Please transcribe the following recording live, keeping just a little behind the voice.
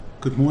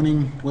Good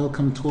morning.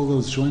 Welcome to all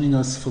those joining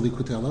us for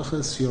Lekutey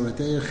Halakhos, Yoreh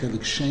Deah, Chelik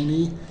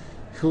Sheni,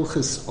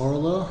 Hilchos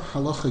Orlah,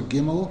 Halakha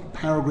Gimel,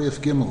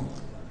 paragraph Gimel.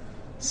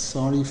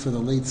 Sorry for the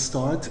late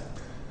start.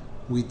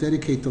 We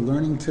dedicate the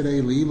learning today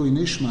Leilui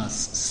Nishmas,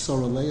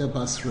 Soraleah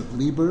bas Reb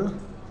Lieber,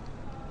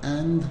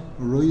 and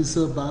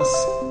Roiza bas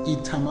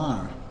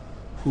Itamar,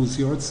 whose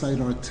yahrzeit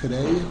are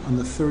today on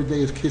the third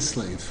day of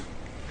Kislev.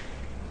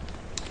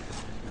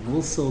 And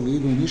also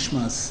Leilui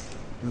Nishmas,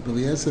 Reb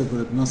Eliezer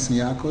Reb Nasan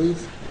Maimon,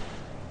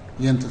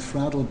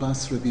 Yentefradel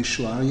bas Reb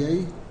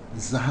Yishuaryeh,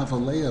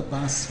 Zahavaleah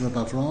bas Reb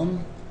Avram,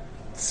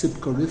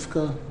 Tzipka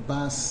Rivka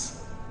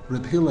bas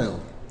Reb Hillel,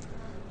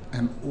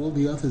 and all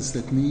the others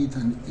that need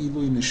an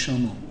Ilui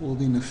Neshama, all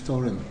the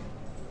Neftorim.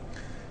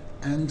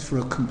 And for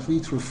a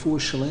complete refuah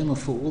shalema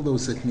for all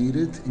those that need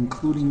it,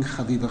 including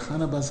Chaviva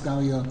Chana bas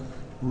Galia,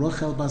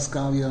 Rochel bas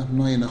Galia,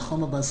 Noye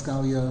Nechama bas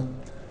Galia,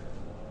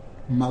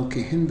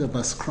 Malkehinda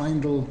bas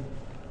Kreindl,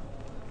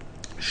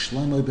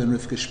 Shlomo ben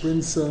Rivka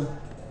Sprinza,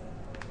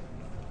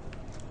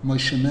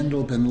 Moshe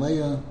Mendel ben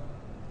Leah,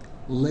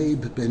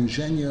 Leib ben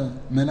Zhenya,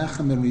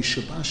 Menachem ben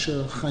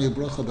Rishabasha, Chaya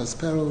Brocha bas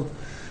Perel,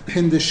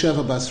 Hinda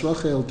Sheva bas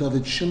Rachel,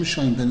 David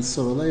Shimshon ben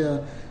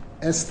Soraleah,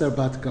 Esther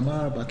bat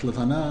Gamar bat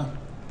Levana,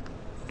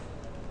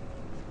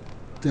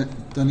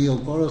 Daniel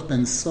Baruch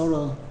ben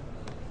Sora,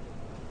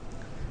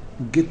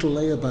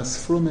 Gitteleah bas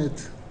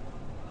Frumit,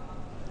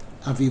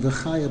 Aviva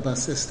Chaya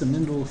bas Esther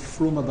Mindel,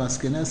 Fruma bas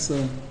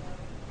Genesa,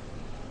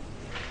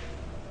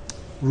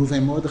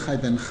 Ruvei Mordechai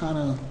ben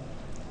Chana,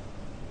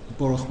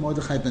 Baruch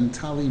Mordechai ben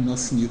Tali,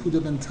 Nosan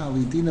Yehuda ben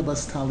Tali, Dina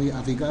bas Tali,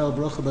 Avigail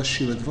Brocha bas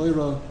Shiur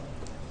Dvoira,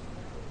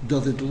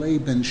 David Lei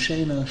ben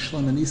Shena,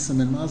 Shlomo Nisim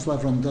ben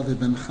Mazlav, Ram David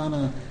ben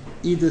Chana,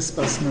 Edis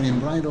bas Miriam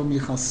Bridal,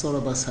 Michal Sora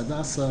bas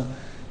Hadassah,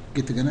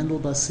 Gitta Ganendel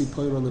bas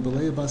Sipoira,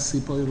 Libeleah bas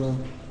Sipoira,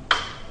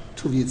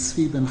 Tuvia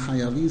Tzvi ben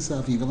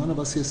Chayaliza, Avigalana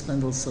bas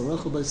Yispendel,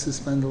 Saracha bas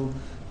Yispendel,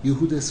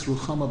 Yehudis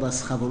Ruchama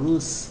bas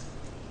Chavarus,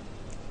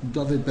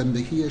 David ben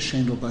Behia,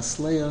 Shendel bas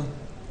Leah,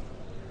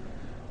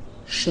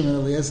 Shimon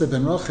Eliezer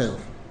ben Rachel,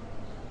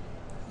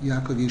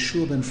 Yaakov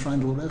Yeshua ben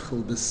Freindl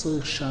Rechel,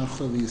 Besoich Shar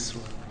Chol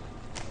Yisrael.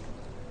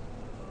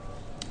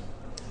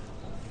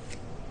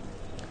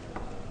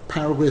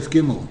 Paragraph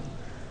Gimel.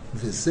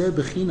 V'zeh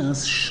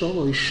bechinas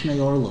sholoi shnei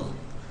Orlah.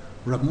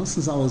 Rabbi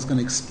Nasan Zal is going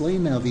to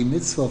explain now the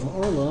mitzvah of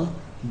Orlah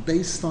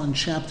based on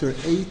chapter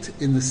 8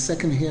 in the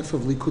second half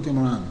of Lekutey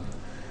Moran.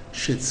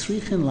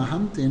 Shetzrichin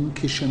lahamtin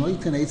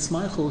kishenoiten eitz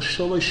meichel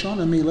sholoi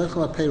shana milech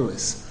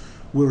laperos.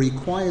 We're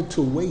required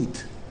to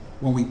wait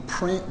when we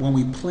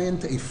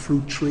plant a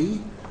fruit tree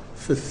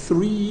for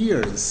 3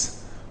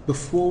 years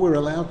before we're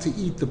allowed to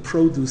eat the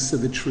produce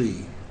of the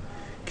tree.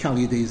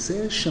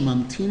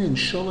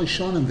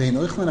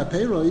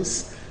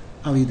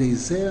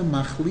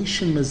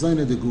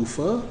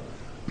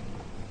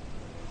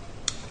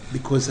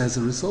 Because as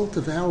a result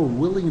of our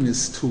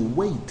willingness to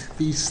wait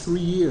these 3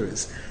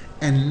 years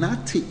and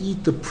not to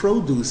eat the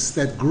produce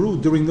that grew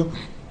during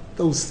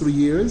those 3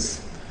 years,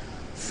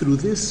 through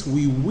this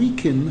we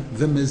weaken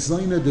the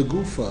mezayna de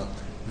gufa,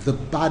 the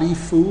body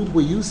food.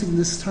 We're using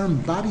this term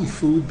body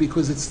food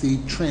because it's the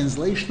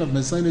translation of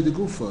mezayna de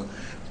gufa,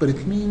 but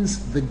it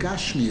means the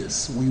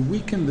gashmius. We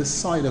weaken the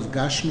side of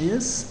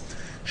gashmius,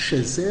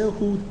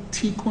 shezehu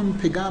tikun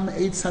pegam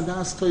eitz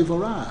hadas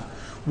toivara,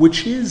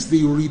 which is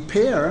the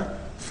repair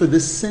for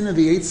the sin of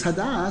the eitz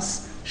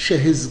hadas,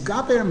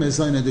 shehizgaber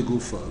mezayna de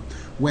gufa.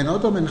 When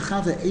Adam and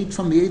Chava ate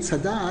from the eitz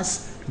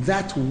hadas,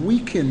 that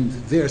weakened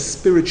their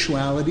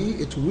spirituality,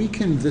 it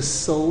weakened the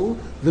soul,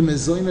 the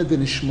mezayna de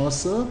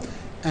nishmasa,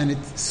 and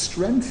it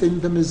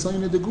strengthened the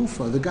mezayna de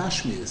gufa, the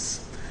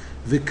gashmius.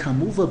 The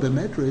kamuva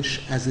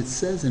b'medrash, as it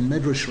says in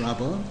Medrash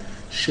Rabbah,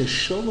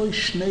 shesholoi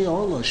shnei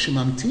Orlah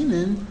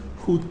shemamtinin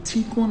hu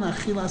tikun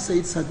achilas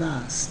eitz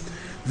hadas.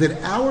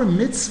 That our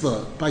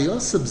mitzvah, by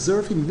us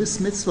observing this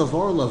mitzvah of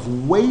Orlah,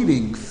 of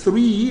waiting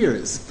 3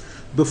 years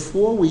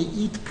before we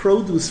eat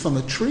produce from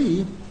a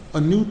tree,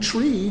 a new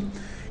tree,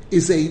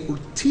 is a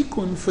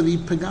tikkun for the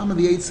pagam of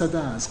the eitz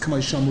hadas.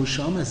 Kamay shamu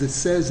sham, as it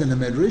says in the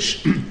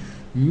Medrash,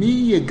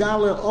 Mi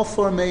yegale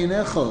ofor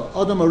meinecha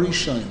adam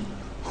arishon.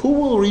 Who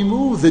will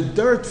remove the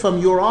dirt from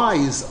your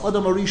eyes,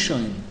 adam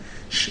arishon?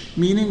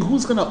 Meaning,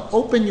 who's going to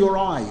open your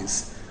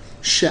eyes?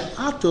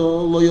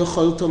 She'ato lo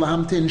yocholto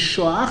lahamtin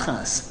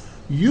shoachas.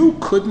 You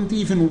couldn't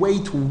even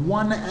wait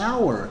 1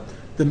 hour.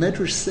 The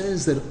Medrash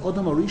says that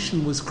Adam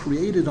Arishon was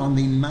created on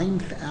the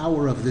 9th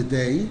hour of the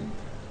day.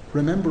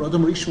 Remember,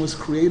 Adam Rishon was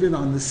created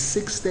on the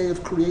 6th day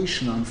of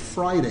creation, on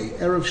Friday,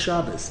 Erev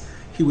Shabbos.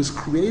 He was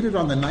created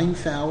on the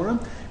 9th hour,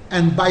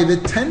 and by the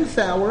 10th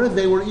hour,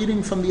 they were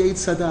eating from the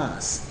eitz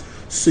hadas.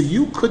 So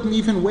you couldn't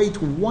even wait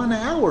 1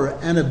 hour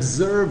and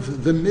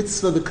observe the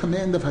mitzvah, the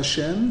command of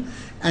Hashem,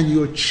 and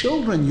your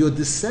children, your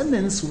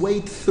descendants,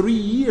 wait 3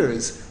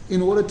 years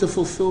in order to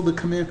fulfill the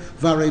command.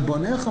 V'arei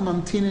bonecha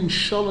mamtinin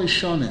shalosh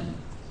shonim.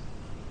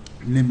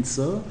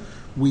 Nimtza,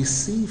 we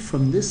see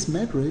from this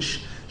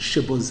medrash,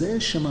 shebozeh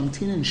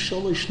shemamtinin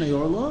shalosh shnei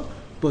Orlah,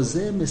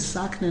 bozeh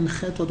misaknin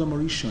chet adam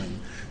harishon.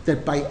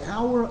 That by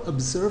our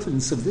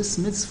observance of this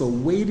mitzvah,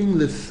 waiting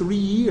the 3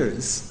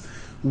 years,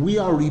 we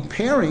are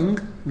repairing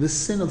the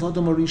sin of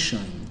Adam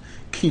Arishon.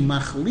 Ki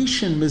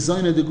machlishin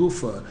mezayna de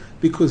gufa,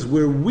 because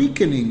we're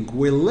weakening,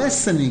 we're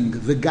lessening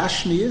the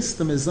gashmius,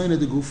 the mezayna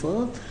de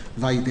gufa,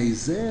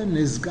 vaydezeh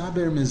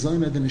nizgaber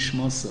mezayna de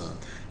nishmasa,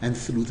 and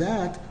through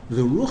that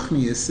the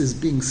ruchnius is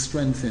being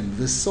strengthened,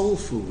 the soul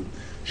food,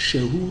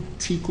 shehu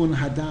tikun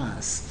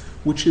hadas,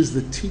 which is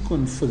the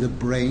tikkun for the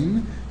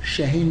brain,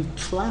 shehem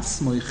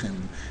tlas moichem.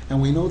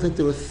 And we know that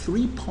there are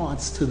three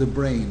parts to the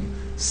brain,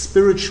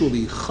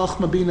 spiritually,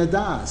 chachma bina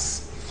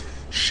das,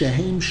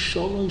 shehem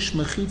sholosh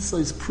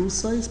mechitzos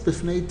prusos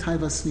b'fnei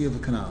taivasniya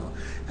v'kanal.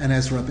 And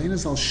as Rabbi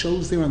Nasan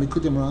shows there on the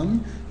Lekutey,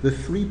 the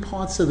three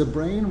parts of the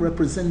brain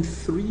represent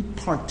three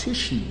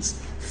partitions,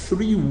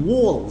 three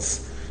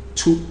walls,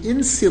 to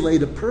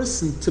insulate a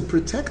person, to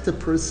protect a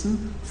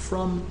person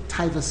from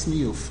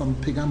taivasniya, from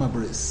pigama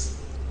bris.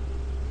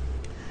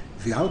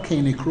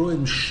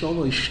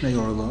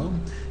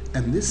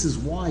 And this is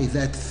why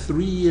that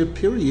 3-year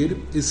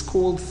period is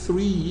called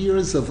 3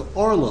 years of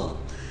Orlah.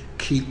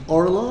 Ki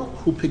Orlah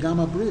hu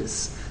pigama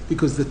bris.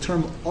 Because the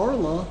term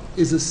Orlah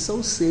is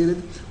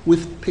associated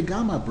with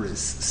pigama bris,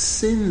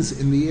 sins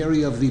in the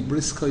area of the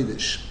bris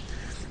kodesh.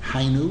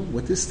 Hainu,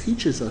 what this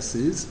teaches us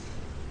is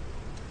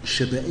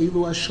shebe'elu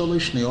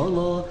hasholosh shnei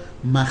Orlah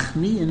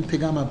machniin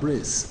pigama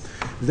bris.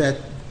 That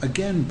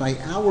again, by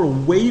our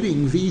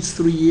waiting these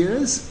 3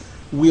 years,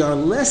 we are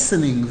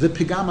lessening the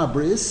pigama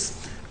bris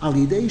by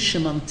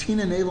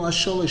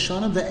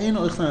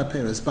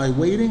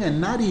waiting and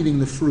not eating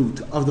the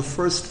fruit of the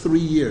first 3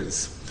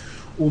 years.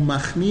 We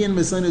weaken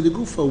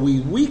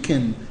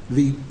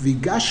the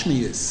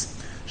gashmius,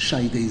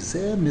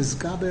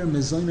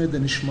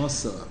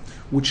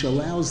 which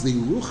allows the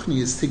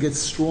ruchnius to get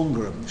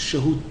stronger.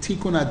 Shehu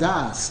tikun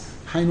adas,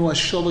 hainu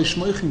asholish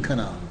moichin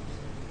kanal.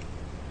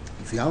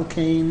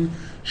 V'alkein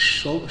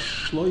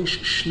shloish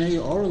shnei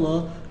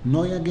orla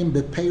noyagim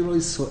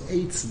bepeiros so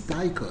eitz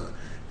daika.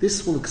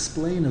 This will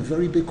explain a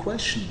very big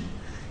question.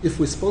 If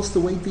we're supposed to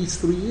wait these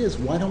 3 years,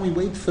 why don't we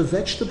wait for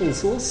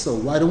vegetables also?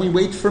 Why don't we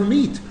wait for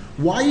meat?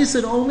 Why is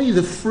it only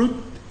the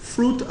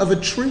fruit of a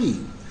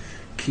tree?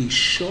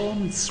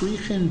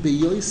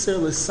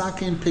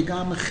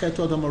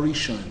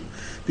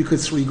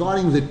 Because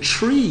regarding the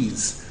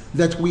trees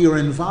that we are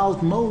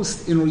involved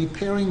most in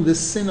repairing the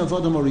sin of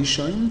Adam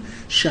Arishon,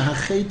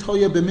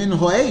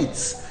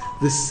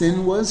 the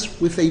sin was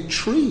with a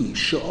tree.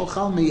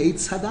 She'ochal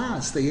me'etz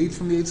hadas. They ate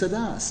from the eitz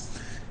hadas.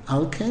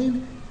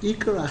 Alkein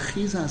ikar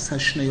achizas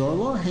hashnei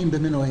orlah heim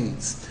b'min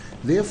ha'etz.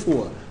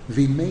 Therefore,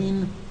 the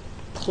main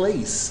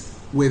place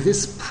where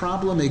this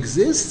problem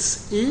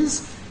exists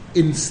is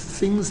in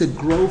things that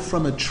grow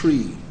from a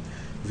tree.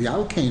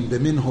 V'alkein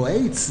b'min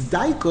ha'etz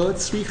daika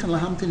tzrichen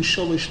lahamtin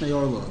sholosh shnei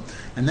orlah.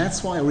 And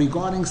that's why,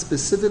 regarding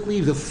specifically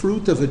the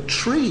fruit of a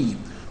tree,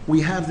 we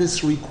have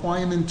this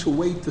requirement to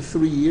wait the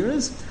 3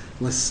 years.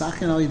 And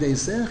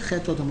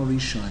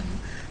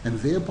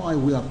thereby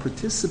we are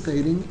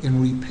participating in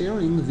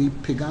repairing the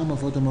pigam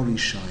of Adam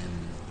Arishon.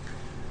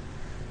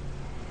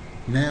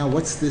 Now,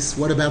 what's this?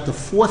 What about the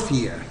 4th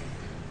year?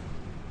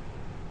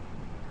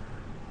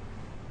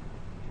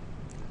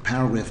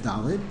 Paragraph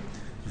Dalet.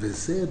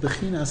 V'zeh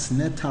b'chinas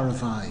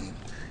netaravai.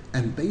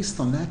 And based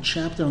on that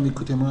chapter on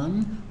Lekutey,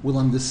 we'll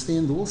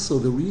understand also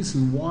the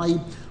reason why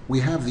we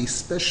have the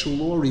special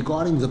law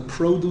regarding the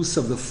produce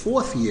of the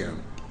 4th year.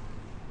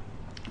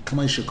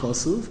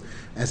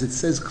 As it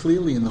says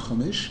clearly in the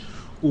Chumash,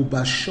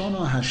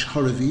 Ubashona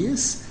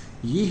hasharavius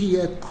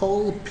yihye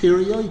kol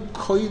piriyoi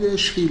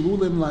kodesh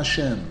hilulim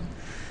lashem.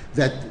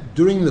 That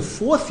during the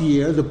 4th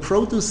year, the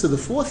produce of the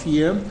 4th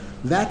year,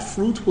 that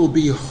fruit will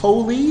be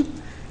holy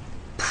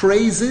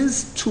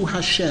praises to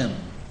Hashem.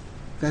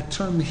 That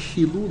term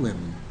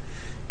hilulim.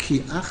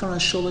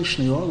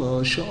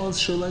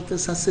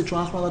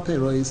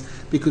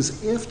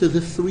 Because after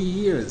the 3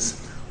 years,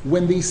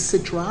 when the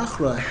Sitra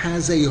Achra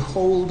has a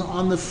hold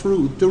on the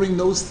fruit during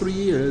those 3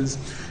 years,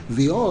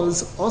 and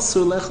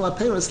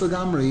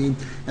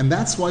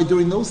that's why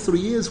during those 3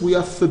 years we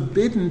are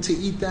forbidden to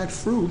eat that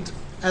fruit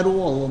at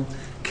all,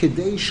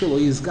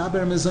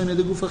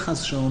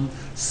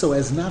 so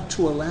as not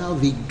to allow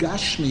the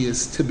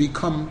Gashmius to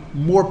become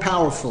more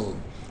powerful.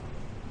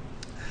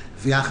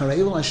 And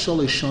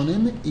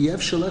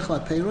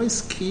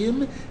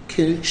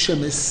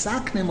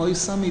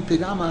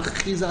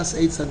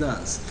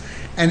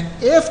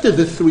after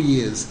the 3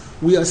 years,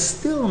 we are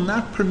still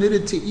not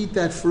permitted to eat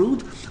that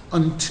fruit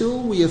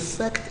until we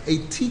effect a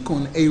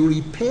tikkun, a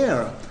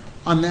repair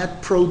on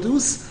that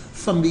produce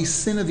from the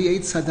sin of the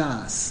Eitz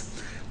Hadas.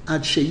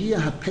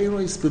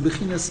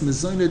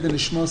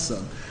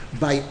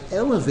 By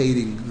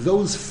elevating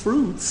those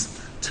fruits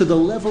to the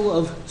level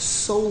of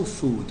soul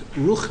food,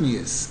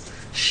 ruchnius,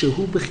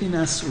 shehu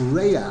bechinas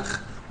reach,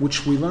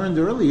 which we learned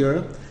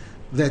earlier,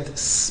 that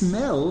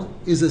smell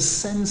is a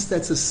sense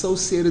that's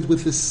associated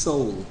with the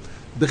soul.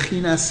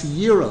 Bechinas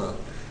yira,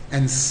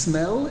 and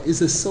smell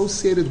is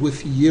associated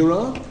with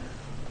yira.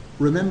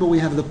 Remember, we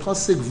have the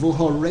pasuk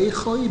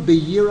v'horeichoi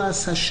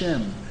beyiras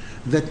Hashem,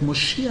 that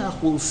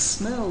Moshiach will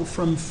smell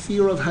from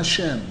fear of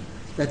Hashem.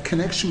 that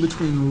connection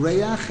between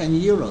Reach and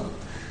Yira.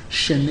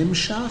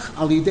 Shenimshach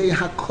al yidei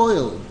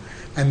hakoil.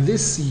 And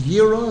this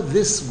Yira,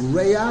 this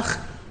Reach,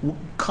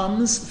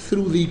 comes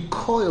through the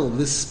koil,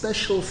 the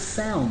special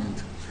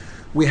sound.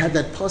 We had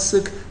that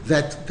pasuk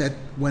that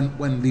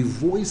when the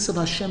voice of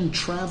Hashem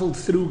traveled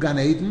through Gan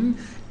Eden,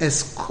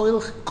 as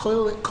koil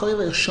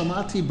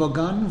shamati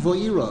bagan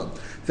voira,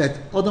 that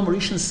Adam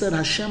Rishon said,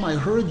 Hashem, I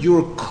heard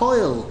your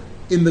koil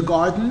in the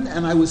garden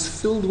and I was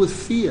filled with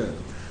fear.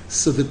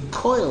 So the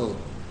koil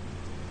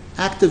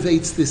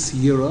activates this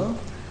yira,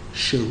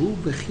 shehu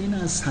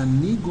bechinas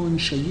hanigun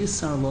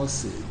sheyisar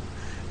losid.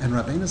 And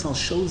Rabbi Nasan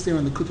shows there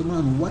in the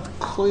Lekutey what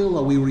koil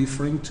are we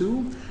referring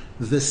to?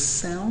 The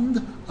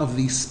sound of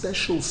the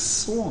special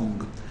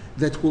song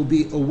that will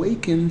be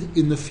awakened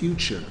in the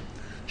future.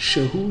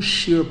 Shehu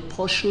shir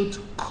poshut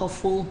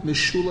kofel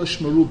mishulash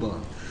meruba,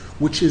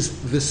 which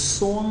is the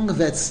song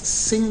that's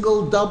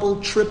single,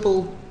 double,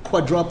 triple,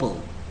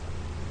 quadruple.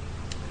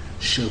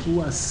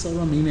 Shehu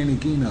asara min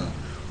negina,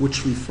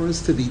 which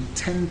refers to the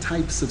 10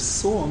 types of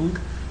song.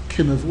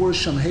 As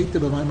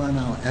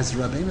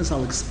Rabbi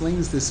Nasan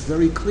explains this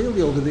very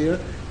clearly over there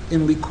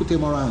in Lekutey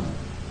Moran.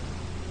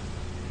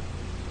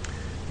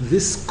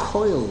 This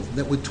coil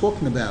that we're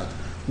talking about,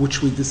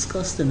 which we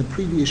discussed in the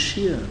previous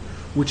year,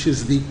 which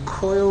is the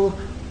coil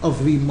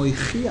of the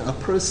moichia, a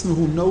person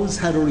who knows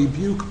how to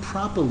rebuke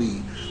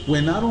properly,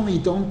 where not only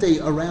don't they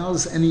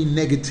arouse any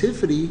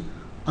negativity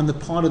on the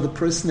part of the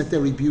person that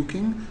they're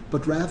rebuking,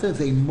 but rather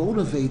they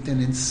motivate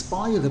and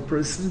inspire the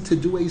person to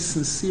do a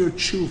sincere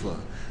tshuva.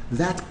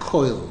 That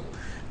coil.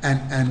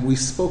 And we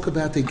spoke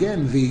about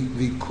again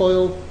the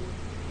coil.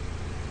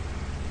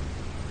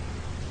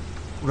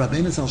 Rabbi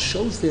Nasan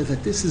shows there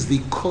that this is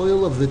the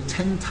coil of the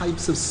 10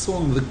 types of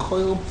song, the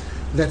coil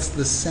that's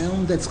the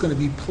sound that's going to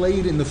be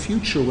played in the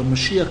future when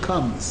Mashiach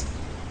comes.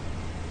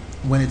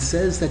 When it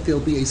says that there'll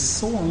be a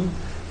song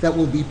that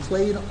will be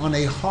played on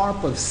a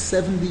harp of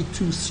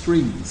 72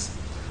 strings.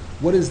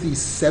 What is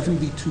these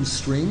 72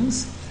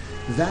 strings?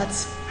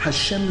 That's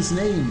Hashem's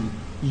name.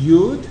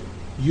 Yud,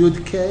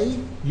 Yud K,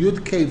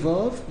 Yud K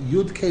Vav,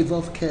 Yud K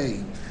Vav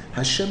K.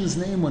 Hashem's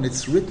name, when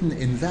it's written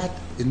in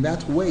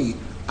that way,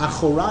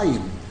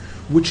 Achorayim,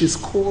 which is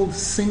called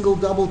single,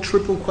 double,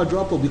 triple,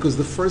 quadruple, because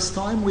the first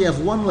time we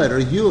have one letter,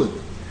 Yud.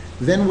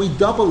 Then we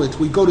double it,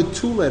 we go to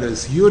 2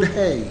 letters, Yud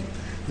Hey.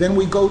 Then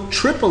we go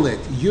triple it,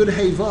 Yud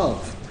Hey Vav.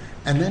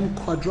 And then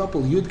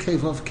quadruple, Yud K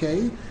Vav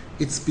K.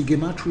 Its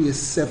Gematria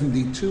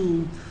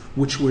 72,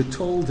 which we're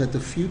told that the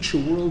future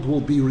world will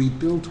be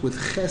rebuilt with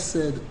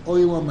Chesed,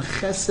 Olam,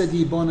 Chesed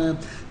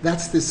Yiboneh.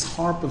 That's this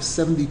harp of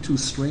 72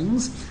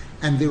 strings.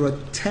 And there are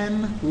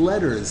 10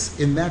 letters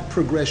in that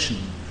progression.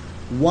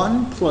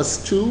 1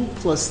 plus 2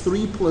 plus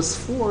 3 plus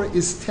 4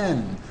 is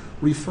 10,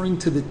 referring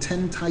to the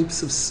 10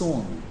 types of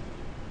song.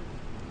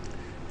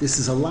 This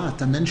is a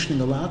lot. I'm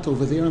mentioning a lot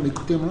over there in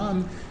Lekutey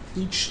Moran.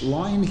 Each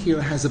line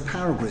here has a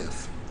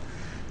paragraph.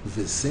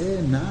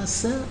 V'zeh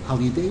na'aseh al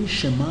yidei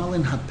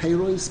shemalin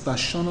ha'peiros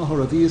b'shana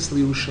ha'ravius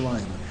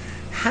liYerushalayim.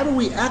 How do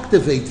we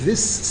activate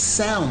this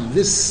sound,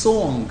 this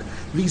song,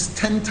 these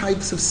 10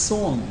 types of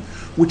song,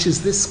 which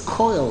is this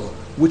coil,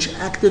 which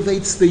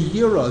activates the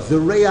yira, the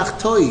reach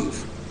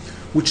toiv,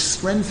 which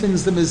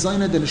strengthens the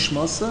mezainih de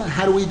nishmasa?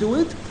 How do we do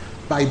it?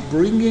 By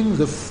bringing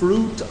the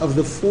fruit of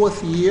the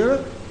 4th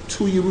year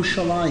to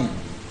Yerushalayim.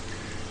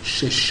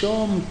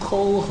 Sheshom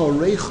kol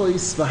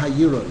ha'reichos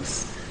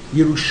v'hayiros.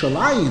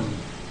 Yerushalayim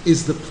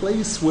is the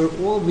place where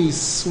all these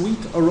sweet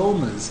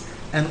aromas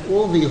and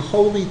all the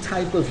holy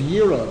type of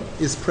yira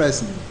is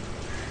present.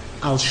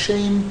 Al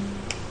Shem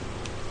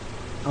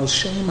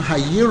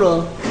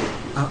Hayira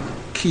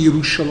ki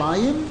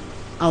Yerushalayim,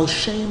 Al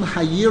Shem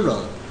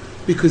Hayira,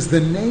 because the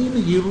name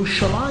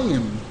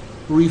Yerushalayim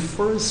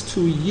refers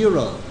to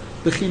yira,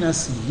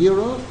 bechinas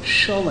yira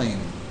shalem.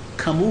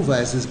 Kamuva,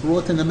 as is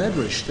brought in the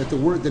Medrash, that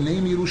the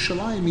name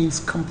Yerushalayim means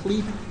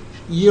complete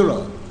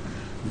yira.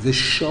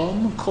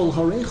 V'sham kol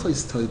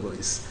harechos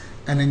toivos.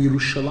 And in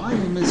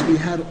Yerushalayim, as we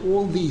had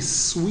all these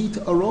sweet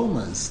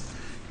aromas,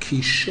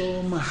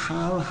 kishom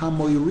har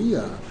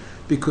hamoiriya,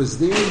 because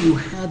there you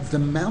had the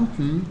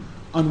mountain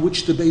on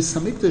which the Beis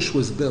Hamikdash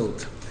was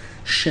built,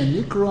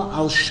 shenikra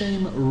al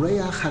shem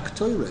reach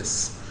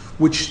haktoires,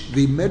 which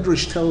the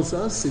Medrash tells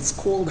us it's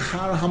called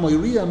har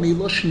hamoiriya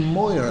miloshin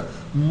moir.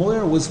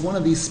 Moir was one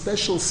of these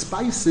special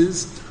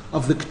spices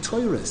of the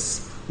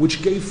ktoires,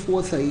 which gave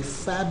forth a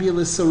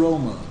fabulous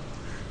aroma.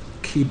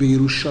 Ki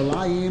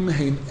beYerushalayim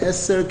heim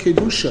eser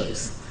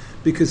kedushos,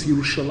 because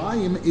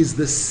Yerushalayim is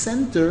the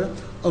center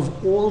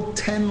of all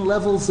 10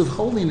 levels of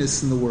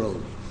holiness in the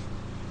world.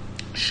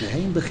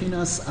 Sheheim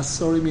bechinas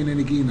asorim min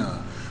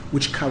negina,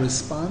 which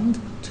correspond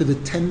to the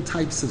 10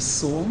 types of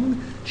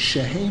song.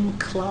 Sheheim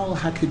klal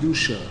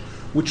hakedusha,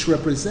 which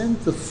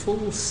represent the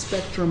full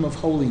spectrum of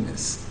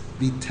holiness,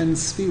 the 10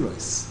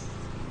 spheres.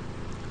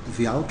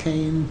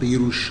 V'alkein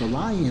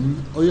beYerushalayim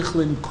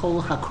oichlin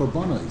kol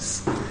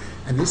hakorbanos.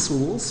 And this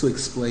will also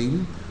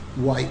explain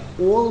why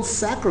all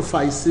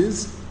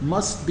sacrifices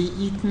must be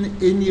eaten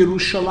in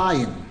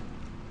Yerushalayim.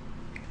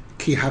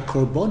 Ki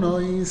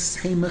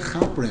hakorbanos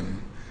heimechaprim,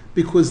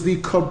 because the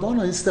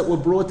korbanos that were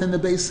brought in the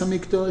Beis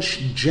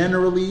Hamikdash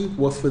generally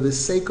were for the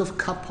sake of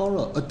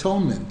kapara,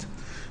 atonement.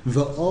 And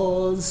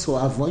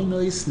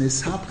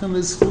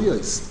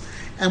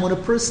when a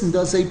person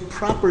does a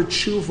proper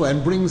tshuva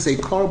and brings a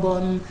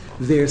korban,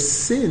 their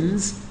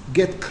sins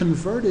get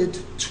converted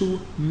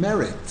to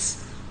merits,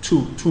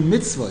 to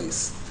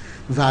mitzvahs.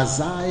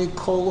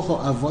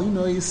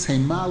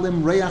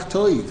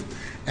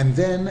 And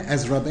then,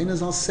 as Rabbi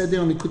Nasan said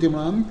there on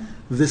Lekutey,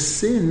 the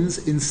sins,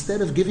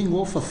 instead of giving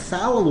off a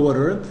foul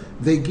odor,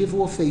 they give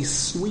off a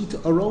sweet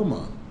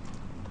aroma.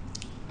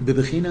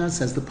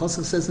 Bebechinas, as the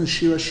pasuk says in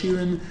Shiur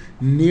Shiurim,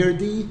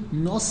 Nirdi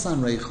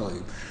Nosan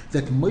Reichoi,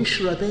 that Moshe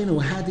Rabbeinu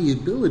had the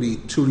ability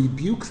to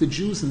rebuke the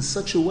Jews in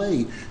such a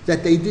way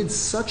that they did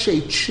such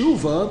a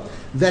tshuva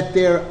that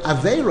their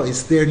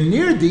averos, their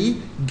nirdi,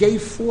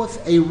 gave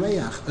forth a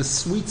reach, a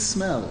sweet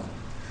smell.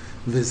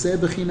 V'zeh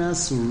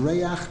bechinas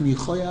reach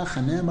nichoyach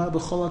hanemar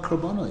b'chol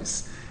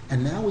hakorbanos.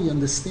 And now we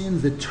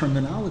understand the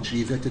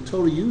terminology that the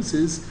Torah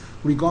uses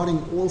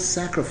regarding all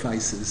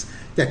sacrifices.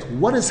 That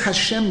what does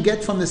Hashem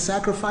get from the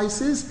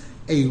sacrifices?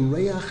 A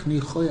reach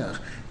nichoyach,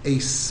 a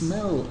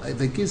smell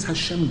that gives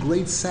Hashem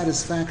great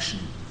satisfaction.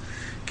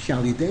 Ki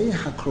alidei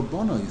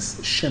hakorbanos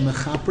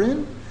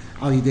shemechaprin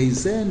alidei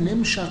zeh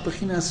nimshach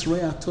bechinas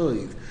reach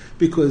toiv.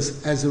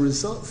 Because as a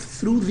result,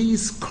 through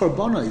these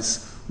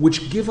korbanos,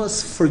 which give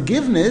us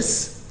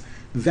forgiveness,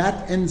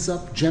 that ends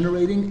up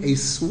generating a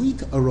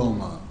sweet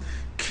aroma.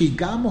 Because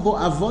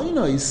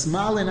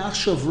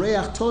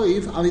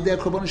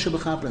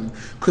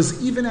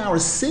even our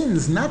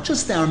sins, not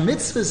just our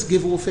mitzvahs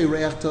give off a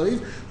reach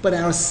toiv, but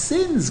our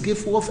sins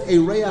give off a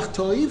reach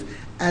toiv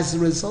as a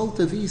result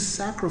of these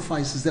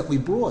sacrifices that we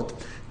brought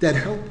that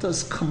helped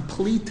us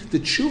complete the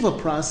tshuva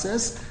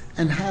process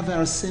and have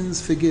our sins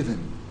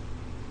forgiven.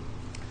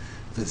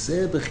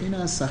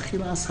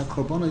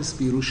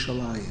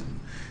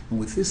 And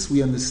with this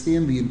we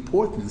understand the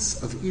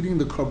importance of eating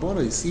the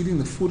korbanos, eating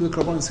the food of the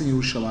korbanos in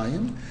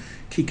Yerushalayim.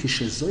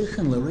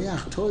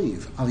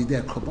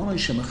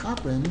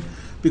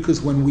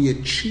 Because when we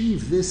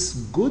achieve this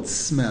good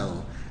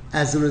smell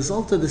as a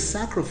result of the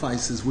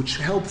sacrifices which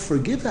help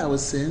forgive our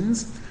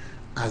sins,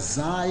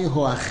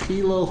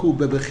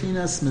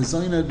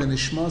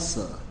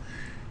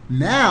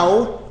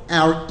 now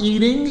our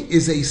eating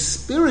is a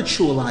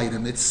spiritual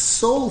item, it's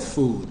soul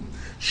food.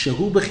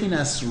 Shehu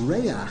bechinas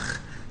reach.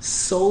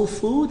 Soul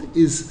food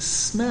is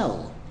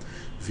smell.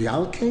 And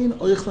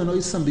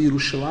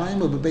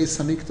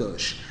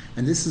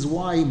this is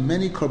why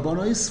many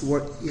korbanos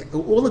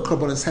all the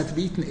korbanos had to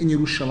be eaten in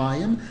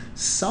Yerushalayim.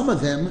 Some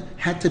of them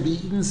had to be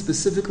eaten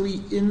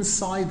specifically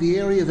inside the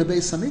area of the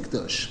Beis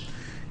Hamikdash.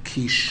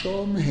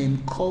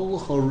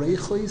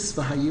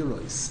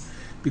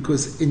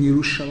 Because in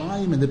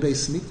Yerushalayim and the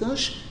Beis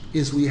Hamikdash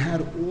is we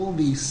had all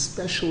these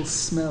special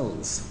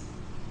smells.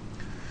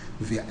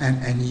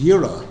 And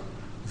Yira.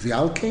 And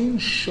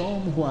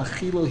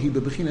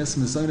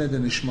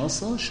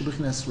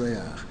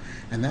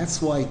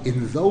that's why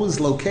in those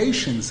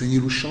locations, in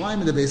Yerushalayim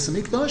and the Beis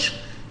Hamikdash,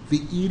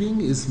 the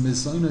eating is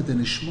mezonah de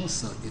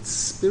nishmasa. It's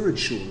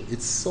spiritual,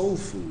 it's soul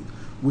food,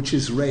 which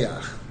is reach.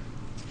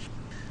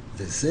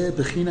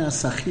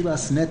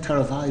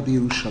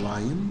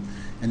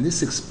 And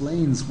this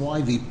explains why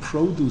the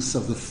produce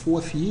of the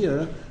fourth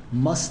year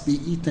must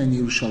be eaten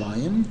in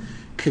Yerushalayim.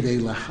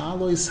 In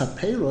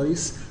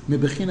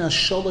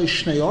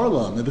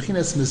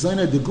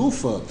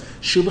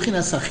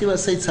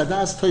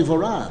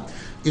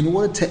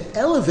order to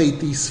elevate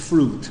these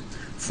fruit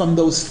from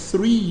those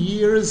 3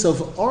 years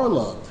of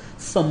Orlah,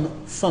 from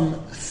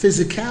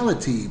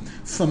physicality,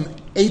 from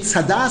Eitz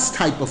Hadas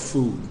type of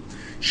food.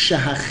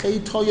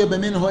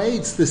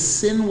 The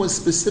sin was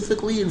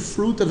specifically in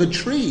fruit of a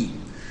tree.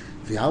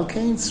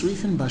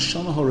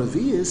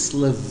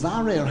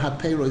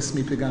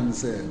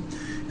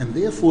 And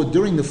therefore,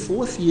 during the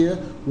fourth year,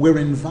 we're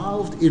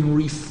involved in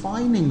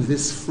refining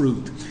this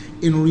fruit,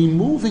 in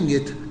removing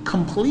it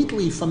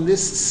completely from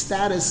this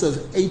status of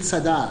Eitz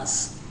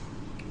Hadas.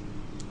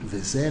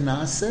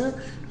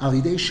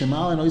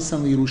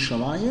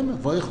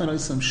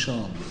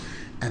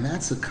 And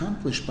that's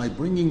accomplished by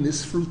bringing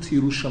this fruit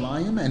to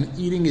Yerushalayim and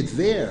eating it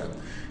there.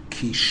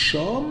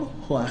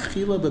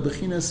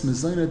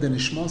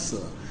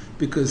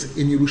 Because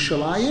in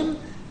Yerushalayim,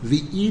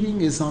 the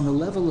eating is on the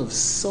level of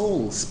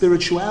soul,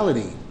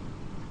 spirituality.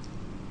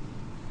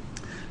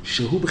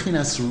 Shehu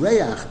b'chinas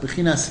reach,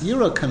 b'chinas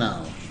yira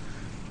kanal.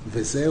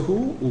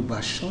 V'zehu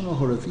u'bashona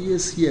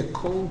horaviyas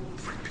yekol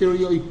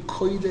perioi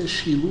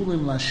kodesh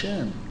hilulim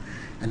lashem.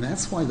 And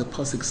that's why the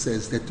pasuk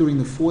says that during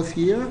the fourth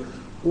year,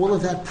 all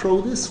of that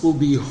produce will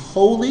be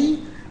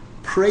holy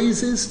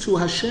praises to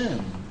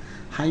Hashem.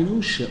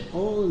 Hainu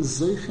she'ol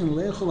zoichen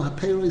lechol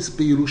haperos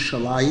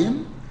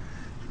b'Yerushalayim.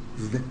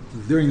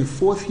 During the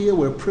fourth year,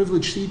 we're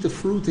privileged to eat the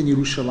fruit in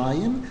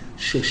Yerushalayim.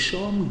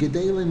 Sheshom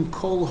gedelim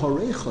kol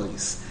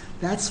harechos.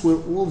 That's where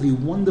all the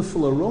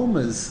wonderful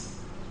aromas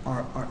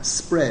are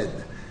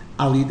spread.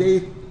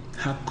 Alidei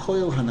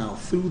hakoil hanal,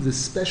 through the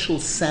special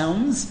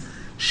sounds.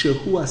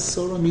 Shehu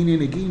asora mini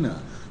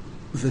negina,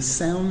 the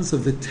sounds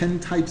of the 10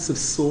 types of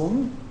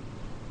song,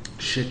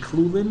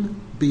 sheklulin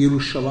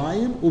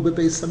b'Yerushalayim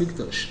u'bebeis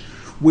Hamikdash,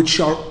 which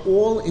are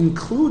all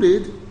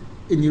included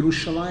in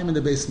Yerushalayim and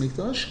the Beis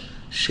Mikdash,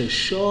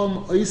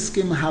 sheshom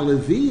oiskim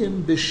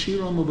halaviyim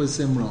b'shiram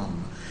u'b'zimram,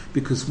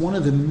 because one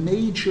of the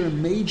major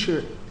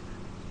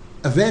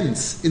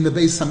events in the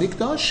Beis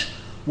Hamikdash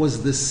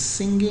was the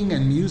singing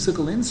and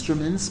musical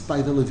instruments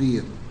by the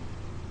Leviim.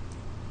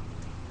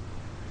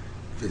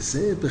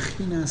 V'zeh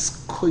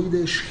b'chinas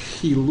kodesh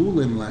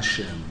chilulim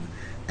l'Hashem.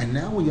 And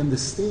now we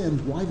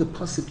understand why the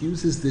pasuk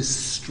uses this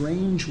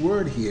strange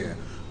word here.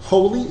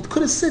 Holy, it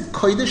could have said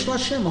kodesh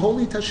l'Hashem,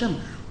 holy to Hashem.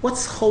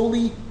 What's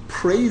holy?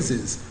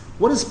 Praises.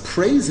 What does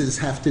praises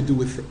have to do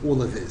with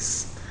all of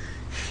this?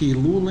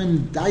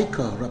 Hilulim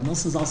daika. Rabbi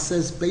Nasan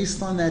says,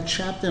 based on that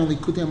chapter in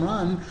Lekutey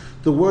Amran,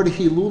 the word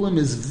hilulim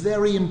is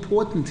very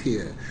important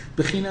here.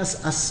 Bechinas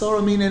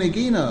asara min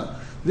negina.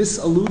 This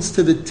alludes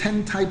to the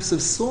 10 types of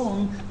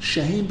song,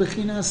 shehem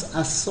bechinas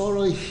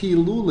asara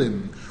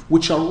hilulim,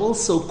 which are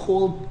also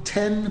called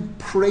 10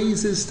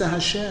 praises to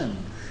Hashem.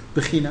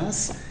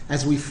 Bechinas,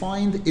 as we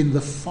find in the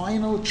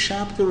final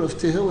chapter of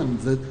Tehillim,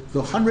 the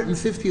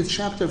 150th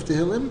chapter of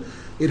Tehillim,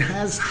 it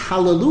has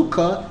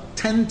Hallelujah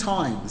 10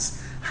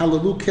 times.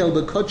 Hallelujah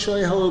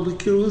b'kotshai, Hallelujah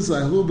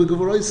b'kiruzai, Hallelujah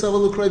b'gavoraisa,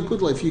 Hallelujah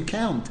b'kudla. If you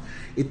count,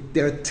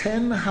 there are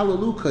 10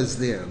 Hallelujahs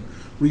there,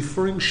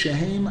 referring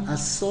Shehem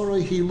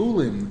Asora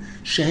Hilulim,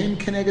 Shehem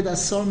Keneged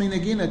Asor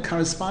Minagina,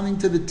 corresponding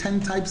to the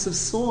 10 types of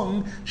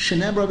song,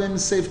 Shenem Rabem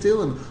Seif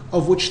Tehillim,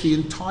 of which the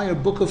entire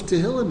book of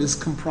Tehillim is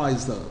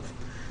comprised of.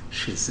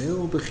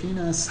 Shezeo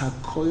Bechinas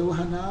HaKoil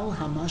Hanal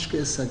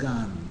Hamashke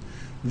Sagan.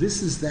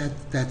 This is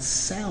that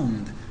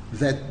sound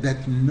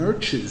that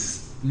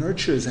nurtures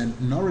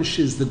and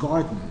nourishes the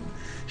garden.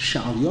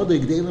 Shal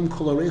Yodeg Delim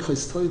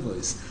Kolareches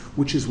Toivos,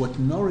 which is what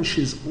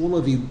nourishes all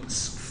of the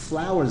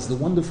flowers, the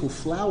wonderful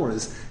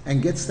flowers,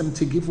 and gets them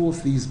to give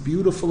off these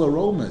beautiful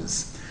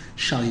aromas.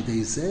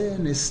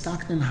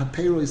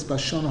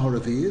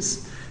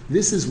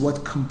 This is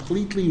what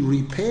completely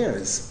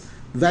repairs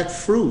that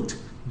fruit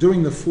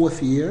during the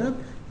 4th year,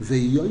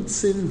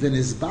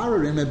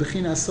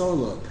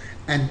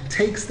 and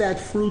takes that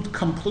fruit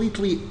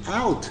completely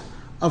out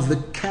of the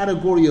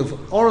category of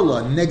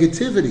Orlah,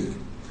 negativity.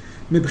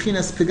 Because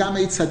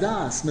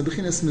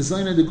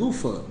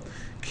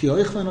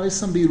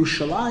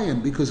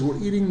we're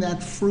eating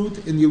that fruit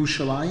in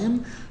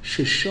Yerushalayim,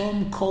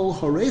 sheshom kol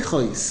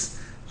horechois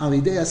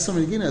alidei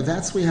asam.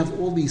 That's why we have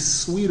all these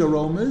sweet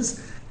aromas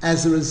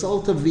as a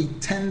result of the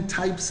 10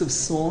 types of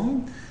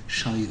song.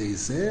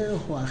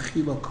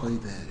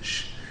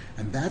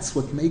 And that's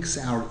what makes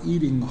our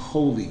eating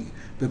holy.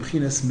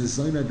 Bebchinas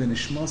mezoina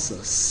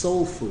benishmasa,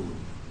 soul food.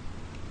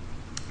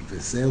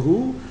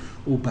 V'zehu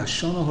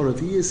ubashana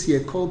horaviyis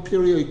yekol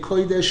piriyoi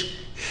kodesh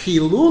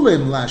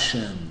hilulim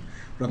lashem.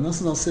 Rabbi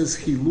Nasan says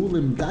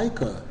hilulim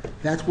daika.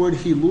 That word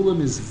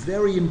hilulim is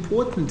very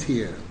important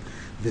here.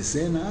 And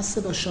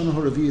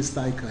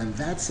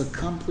that's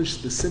accomplished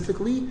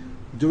specifically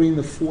during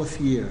the 4th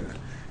year.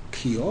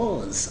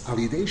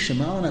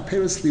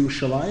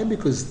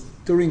 Because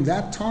during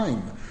that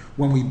time,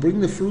 when we bring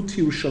the fruit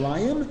to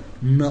Yerushalayim,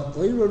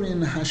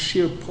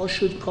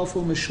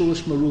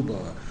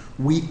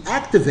 we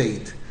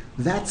activate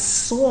that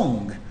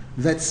song,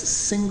 that's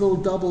single,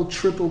 double,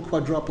 triple,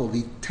 quadruple,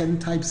 the 10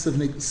 types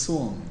of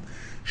song.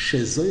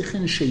 We're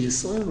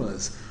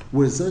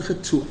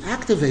zeichet to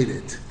activate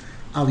it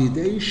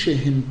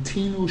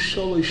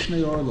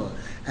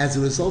as a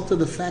result of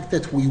the fact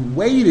that we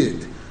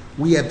waited,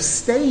 we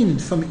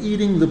abstained from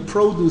eating the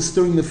produce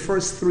during the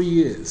first 3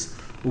 years.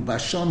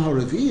 Ubashon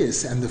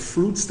haravias, and the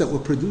fruits that were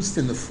produced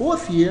in the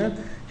 4th year,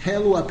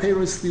 helu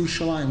aperos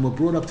liYerushalayim, were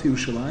brought up to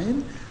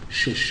Yerushalayim.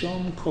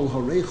 Sheshom kol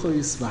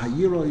harechois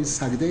v'hayirois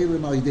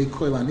hagdelim al yidei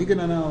koil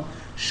hanigananal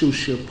shu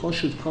shir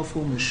poshut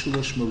kaful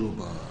meshulash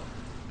meruba.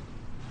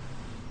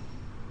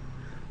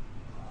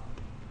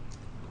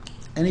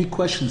 Any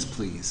questions,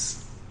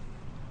 please?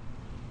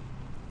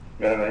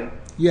 Rabbi?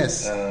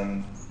 Yes.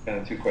 Kind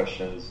of 2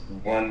 questions.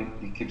 One,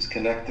 he keeps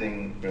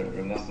connecting, Rabbi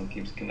Nasan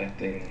keeps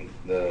connecting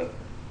the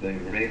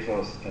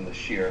Halakhos and the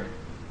Shiur.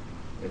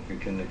 If you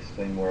can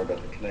explain more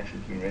about the connection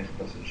between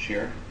Halakhos and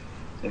Shiur.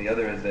 And the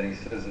other is that he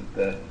says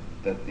that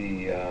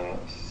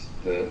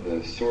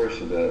the source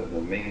or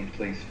the main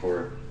place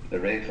for the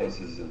Halakhos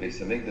is the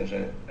Beis Hamikdash.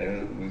 I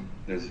know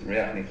there's Reach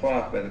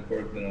Nichoach by the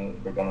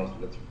Korbanos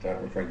that's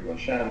referring to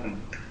Hashem.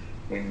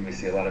 We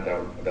see a lot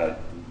about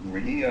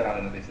Yoreh Deah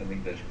and the Beis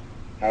Hamikdash.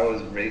 How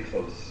is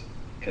Halakhos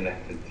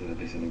connected to the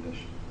Beis Hamikdash?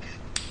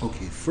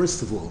 Okay,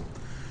 first of all,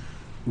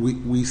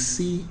 we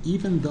see,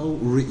 even though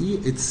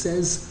Re'iyah, it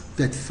says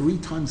that 3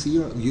 times a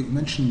year, you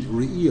mentioned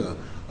Re'iyah,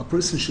 a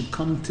person should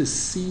come to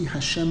see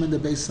Hashem in the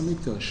Beis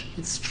Hamikdash.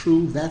 It's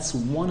true, that's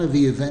one of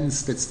the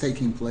events that's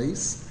taking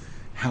place.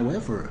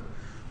 However,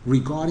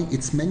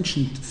 it's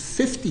mentioned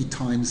 50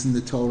 times in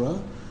the Torah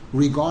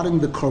regarding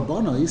the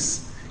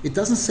Korbanos. It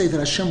doesn't say that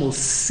Hashem will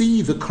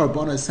see the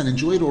Korbanos and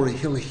enjoy it, or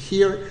he'll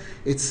hear.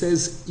 It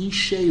says,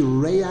 Ishe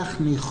Reach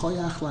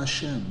Nichoach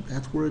LaHashem.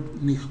 That word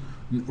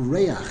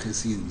Reach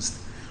is used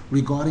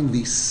regarding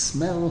the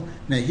smell.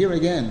 Now here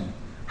again,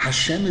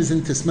 Hashem is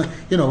into smell.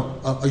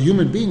 A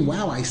human being,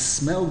 wow, I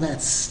smell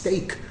that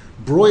steak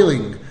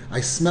broiling.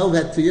 I smell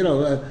that,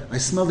 I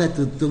smell that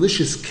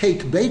delicious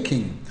cake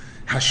baking.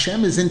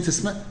 Hashem is into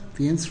smell.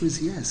 The answer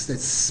is yes. That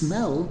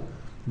smell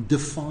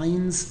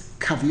defines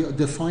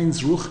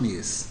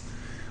ruchnius.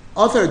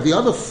 The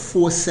other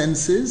four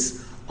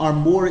senses are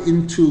more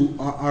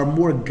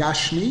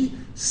gashmi.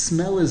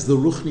 Smell is the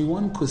ruchni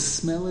one, because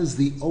smell is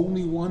the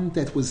only one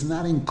that was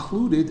not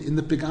included in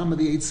the pigam of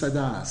the Eitz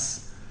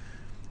Hadas.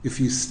 If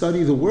you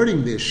study the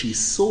wording there, she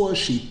saw,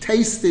 she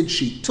tasted,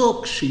 she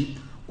took,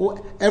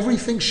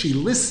 everything. She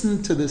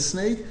listened to the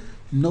snake.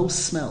 No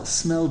smell.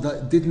 Smell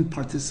didn't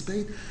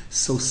participate.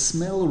 So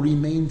smell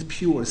remained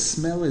pure.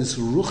 Smell is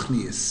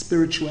ruchnius,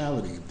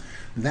 spirituality.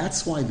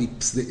 That's why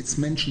it's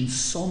mentioned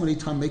so many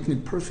times, making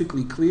it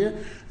perfectly clear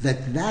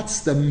that that's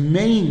the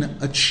main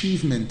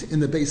achievement in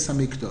the Beis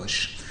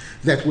Hamikdash.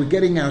 That we're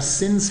getting our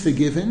sins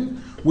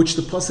forgiven, which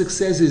the pasuk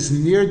says is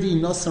nirdi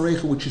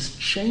nosarecha, which is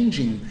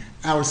changing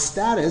our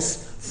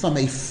status from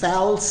a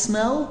foul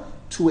smell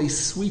to a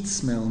sweet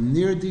smell.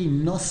 Nirdi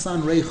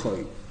nosan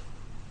rechoi.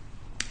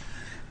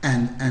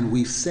 And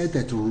we've said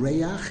that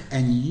reach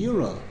and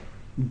yira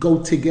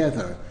go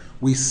together.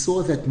 We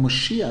saw that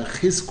Moshiach,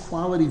 his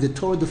quality, the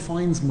Torah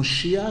defines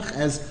Moshiach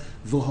as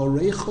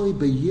v'horechoi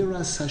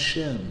beyiras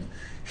Hashem.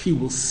 He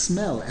will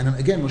smell. And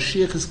again,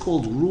 Moshiach is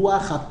called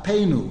Ruach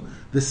HaPeinu,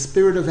 the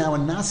spirit of our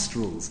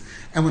nostrils.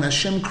 And when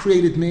Hashem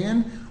created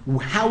man,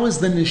 how was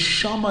the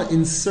neshama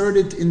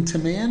inserted into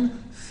man?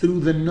 Through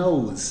the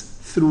nose,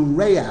 through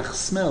reach,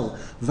 smell.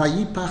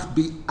 Vayipach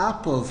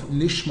bi'apov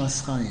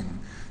nishmas chaim.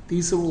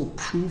 These are all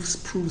proofs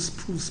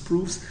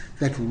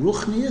that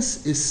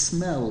ruchnius is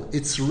smell,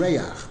 it's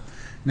reach.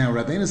 Now,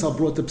 Rabbi Nasan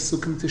brought the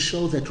psukim to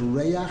show that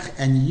reach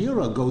and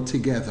yira go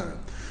together.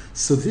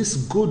 So this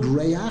good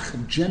reach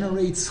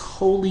generates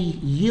holy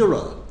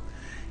yira.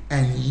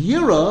 And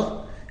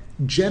yira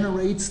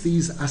generates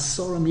these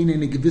asora,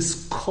 meaning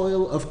this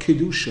coil of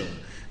kedusha.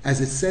 As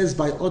it says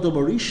by Odom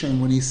Arishan,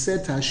 when he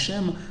said to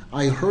Hashem,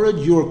 I heard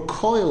your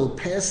coil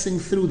passing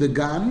through the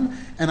Gan,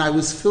 and I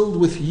was filled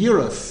with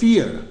yira,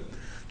 fear.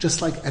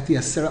 Just like at the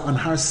Asera on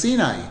Har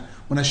Sinai,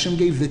 when Hashem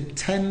gave the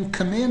 10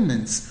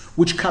 commandments,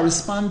 which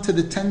correspond to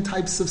the 10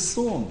 types of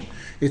song.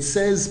 It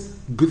says,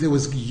 there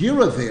was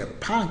yira there,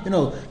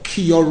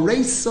 ki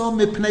yoresa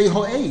mipnei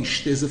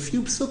ho'esh. There's a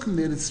few psukim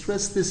there that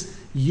stress this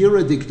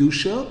yira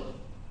dikdusha,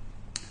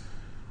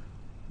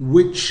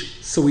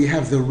 so we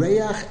have the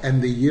reach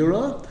and the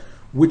yira,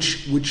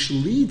 which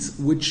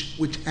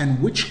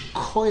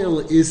coil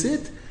is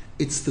it?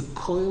 It's the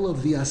coil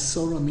of the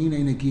asora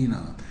mine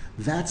negina.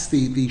 That's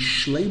the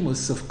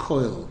shleimus of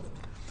koil.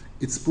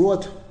 It's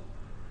brought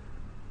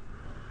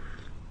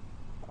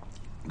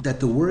that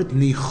the word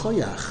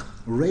nichoyach,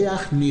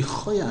 reach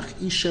nichoyach,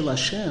 ishel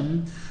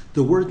Hashem,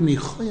 the word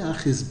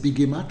nichoyach is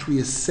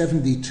bigematria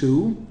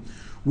 72,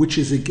 which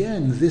is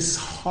again this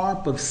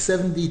harp of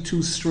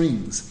 72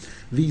 strings,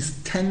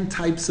 these 10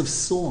 types of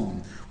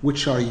song,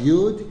 which are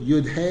yud,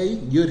 yud hey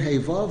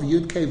vav,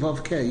 yud kei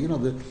vav kei.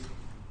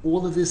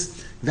 All of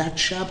this, that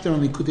chapter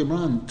on Lekutey,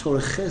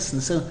 Torah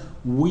Ches, and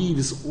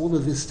weaves all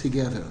of this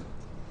together.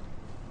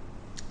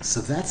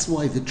 So that's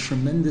why the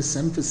tremendous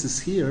emphasis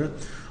here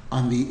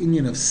on the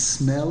inyan of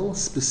smell,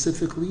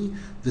 specifically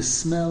the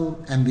smell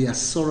and the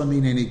asora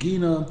mine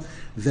negina,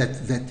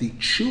 that the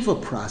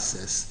tshuva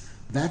process,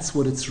 that's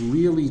what it's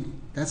really,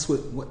 that's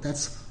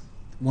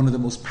one of the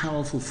most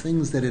powerful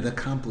things that it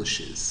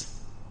accomplishes.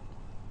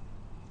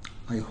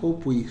 I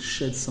hope we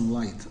shed some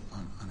light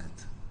on it.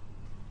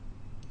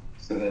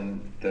 So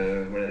then,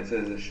 when it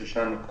says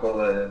Shushan Kol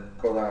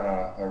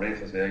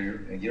HaReichos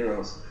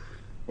V'Yiros,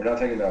 we're not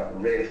talking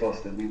about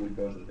Reichos that we would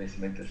go to the Beis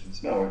Hamikdash and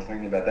smell. We're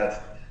talking about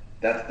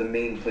that's the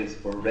main place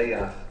for Reach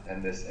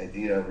and this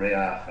idea of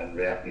Reach and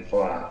Reach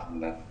Nifoach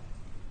and that.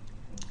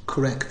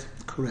 Correct.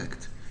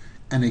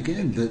 And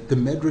again, the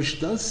Medrash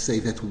does say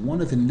that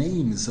one of the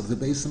names of the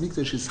Beis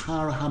Hamikdash is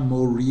Har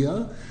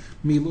HaMoria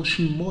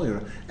Miloshin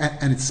Moir,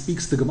 and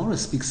the Gemara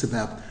speaks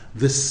about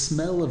the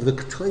smell of the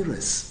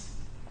Ketores,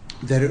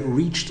 that it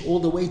reached all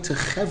the way to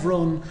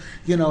Hebron,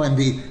 and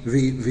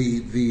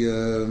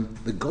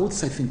the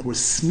goats, I think, were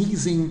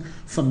sneezing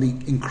from the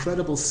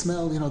incredible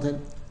smell. That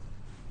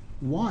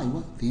why?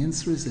 Well, the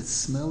answer is that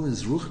smell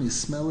is ruchni.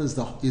 Smell is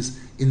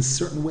in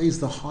certain ways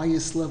the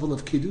highest level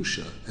of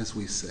kedusha, as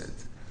we said.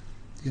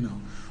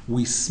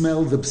 We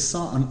smell the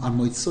psalm on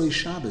Motzoi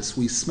Shabbos.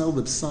 We smell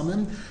the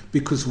psalmim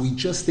because we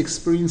just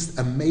experienced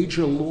a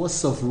major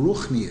loss of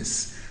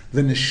ruchnius.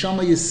 The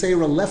neshama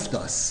yisera left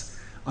us.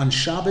 On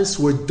Shabbos,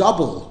 we're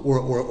double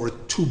or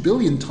 2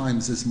 billion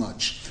times as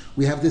much.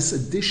 We have this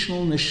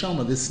additional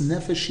neshama, this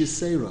nefesh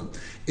yisera.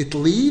 It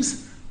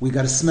leaves. We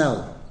got to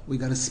smell. We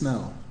got to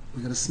smell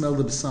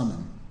the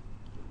psalmim.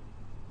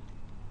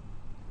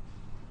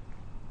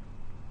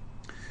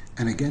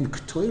 And again,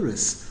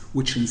 Ketores,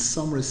 which in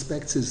some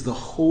respects is the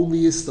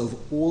holiest of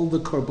all the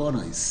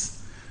karbonos.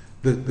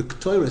 The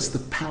Ketores, the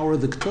power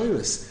of the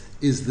Ketores,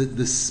 is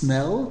the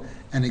smell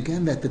And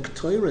again, that the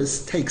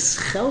Ktoiris takes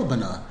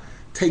chelbana,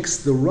 takes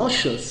the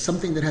Russia,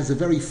 something that has a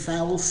very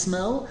foul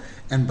smell,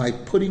 and by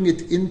putting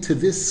it into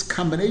this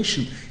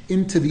combination,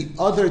 into the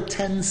other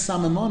 10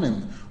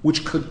 samamonim,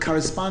 which could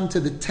correspond to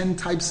the 10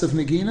 types of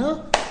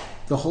Nagina,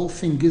 the whole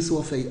thing gives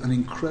off an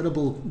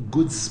incredible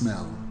good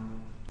smell.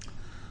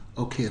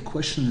 Okay, a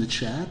question in the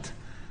chat.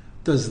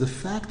 Does the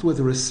fact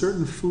whether a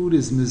certain food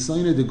is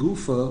mezayna de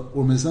gufa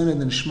or mezayna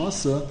de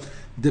nishmasa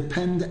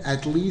depend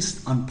at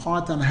least on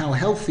part on how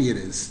healthy it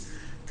is?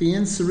 The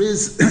answer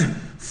is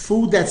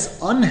food that's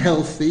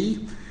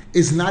unhealthy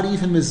is not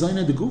even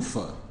mezayna de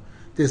gufa.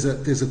 There's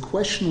a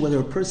question whether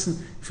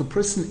if a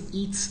person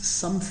eats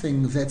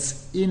something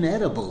that's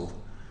inedible,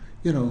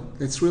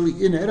 that's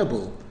really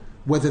inedible,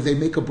 whether they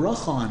make a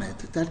bracha on it,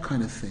 that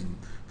kind of thing.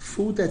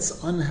 Food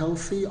that's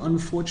unhealthy,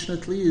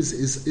 unfortunately,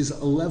 is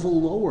a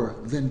level lower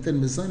than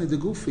mezayna de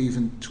gufa,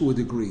 even to a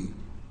degree,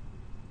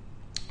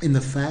 in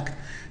the fact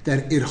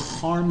that it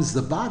harms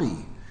the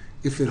body.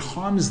 If it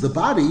harms the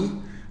body,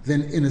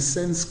 then in a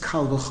sense,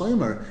 kal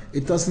v'chomer,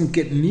 it doesn't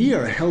get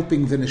near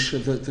helping the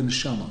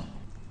neshama.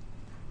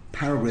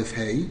 Paragraph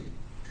Hey,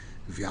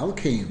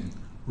 V'alkein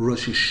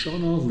Rosh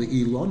Hashanah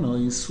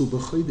le'ilonoi su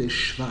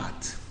b'chodesh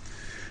Shvat.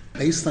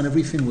 Based on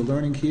everything we're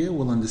learning here,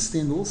 we'll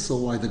understand also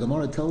why the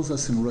Gemara tells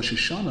us in Rosh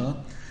Hashanah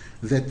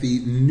that the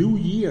new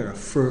year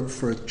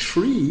for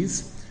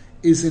trees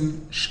is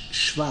in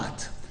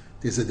Shvat.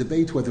 There's a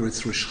debate whether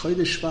it's Rosh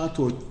Chodesh Shvat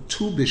or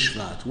Tu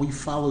B'Shvat. We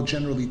follow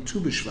generally Tu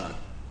B'Shvat.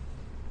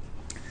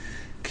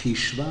 Ki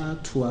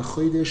Shvat hu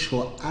achodesh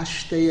hu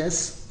ashtei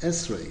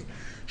esrei.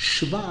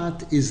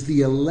 Shvat is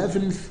the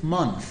 11th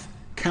month,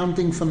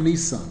 counting from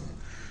Nisan.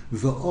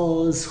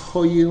 V'oz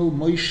hoyil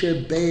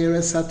Moshe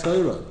be'eres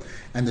haTorah.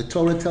 And the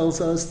Torah tells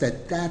us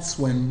that that's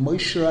when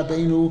Moshe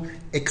Rabbeinu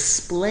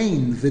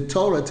explained the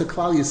Torah to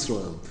Klal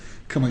Yisrael.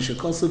 K'moshe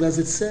Kosev, as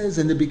it says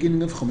in the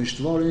beginning of Chumash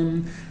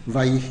Dvarim,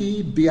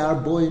 Vayihi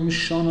bi'arboim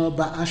shana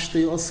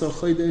ba'ashtei osar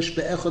chodesh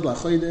be'echad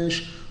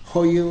lachodesh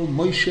hoyil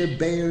Moshe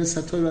be'eres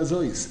haTorah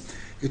zois.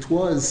 It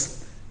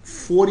was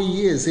 40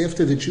 years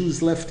after the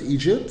Jews left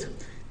Egypt.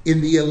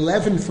 In the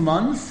 11th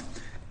month,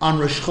 on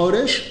Rosh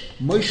Chodesh,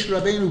 Moshe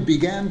Rabbeinu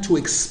began to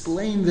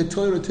explain the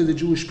Torah to the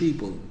Jewish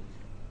people.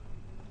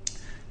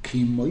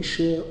 Ki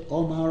Moshe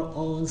Omar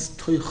Oz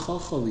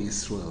Toichacha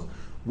Yisrael.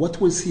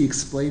 What was he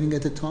explaining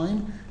at the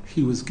time?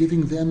 He was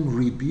giving them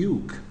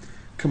rebuke.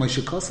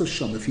 K'moshe Kosev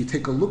Sham. If you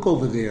take a look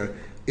over there,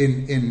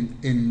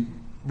 in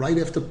right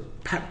after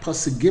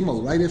Pasuk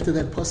Gimel, right after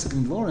that Pasuk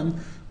in Dvarim,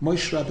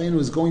 Moshe Rabbeinu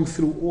was going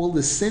through all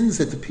the sins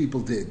that the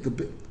people did.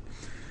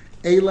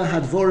 Eila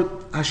hadvor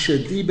asher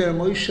diber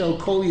Moshe al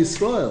kol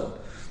Yisrael.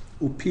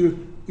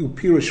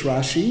 Upirish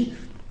Rashi,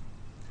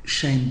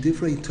 Shem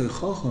divrei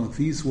toichacha.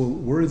 These were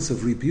words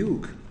of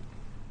rebuke.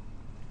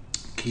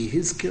 Ki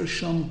hizkir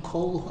sham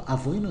kol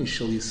avoinoi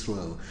shel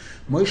Yisrael.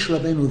 Moshe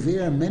Rabbeinu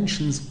there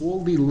mentions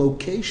all the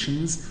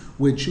locations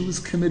where Jews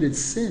committed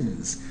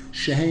sins.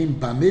 Shehem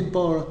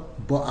bamidbar,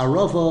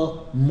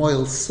 ba'arava,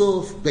 moil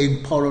suf,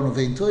 bein paron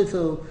uvein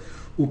toifel.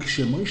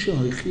 Uk'she Moshe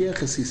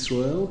hoichiach es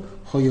Yisrael,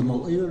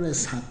 hoyamol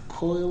eres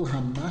hakoil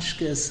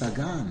hamashke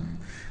sagan.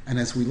 And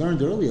as we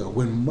learned earlier,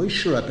 when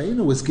Moshe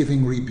Rabbeinu was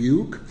giving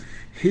rebuke,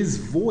 his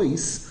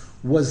voice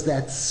was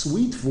that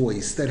sweet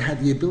voice that had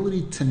the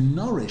ability to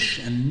nourish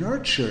and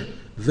nurture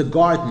the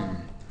garden.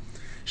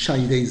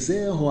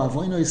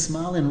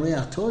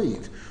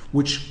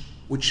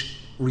 Which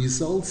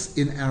results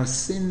in our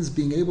sins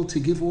being able to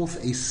give off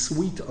a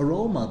sweet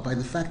aroma by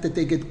the fact that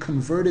they get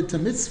converted to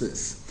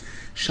mitzvahs.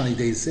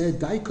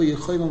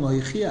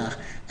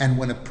 And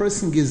when a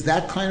person gives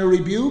that kind of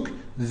rebuke,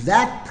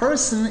 that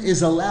person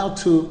is allowed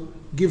to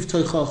give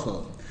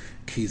toichacha.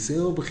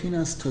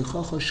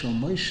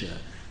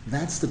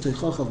 That's the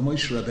toichacha of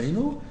Moshe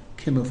Rabbeinu.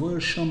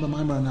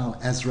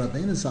 As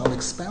Rabbeinu Zal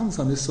expounds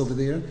on this over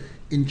there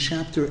in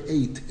chapter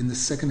 8, in the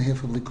second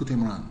half of Lekutey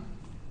Moran.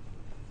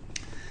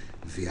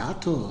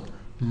 V'ato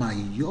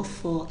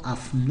ma'yofo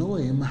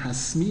afnoim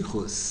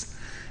hasmichus.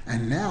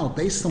 And now,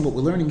 based on what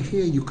we're learning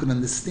here, you can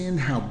understand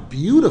how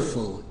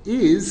beautiful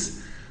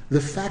is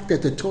the fact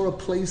that the Torah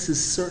places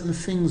certain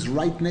things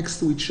right next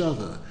to each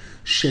other.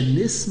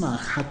 Shenismach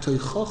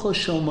hatoichacha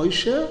shel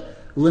Moshe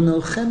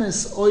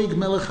lemelchemes oig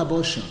melech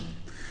haboshan.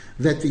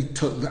 That the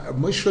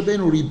Moshe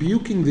Rabbeinu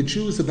rebuking the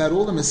Jews about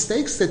all the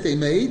mistakes that they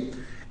made,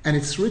 and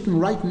it's written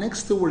right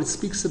next to where it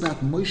speaks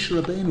about Moshe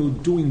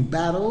Rabbeinu doing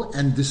battle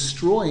and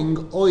destroying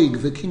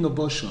Oig, the king of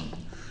Bashan.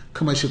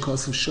 K'moshe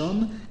kosev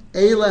sham,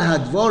 Eila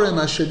hadvorem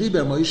asher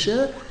diber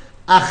Moshe,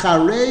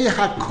 acharei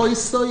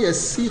hakoisoi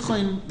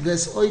esichoin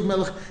ves Oig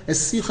melech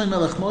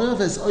Moav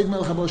ves Oig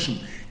melech Bashan.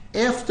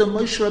 After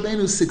Moshe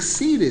Rabbeinu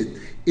succeeded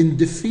in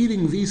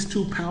defeating these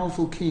two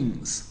powerful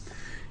kings,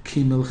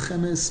 Ki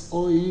milchemes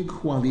Oig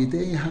hu al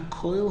yidei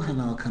hakoil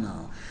hanal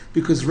kanal.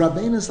 Because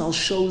Rabbeinu Zal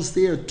shows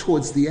there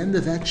towards the end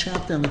of that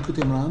chapter in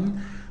Lekutey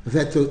Moran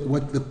that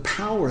what the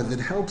power that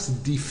helps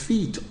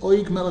defeat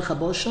Oig Melech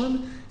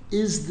HaBashan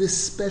is this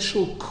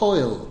special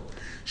coil.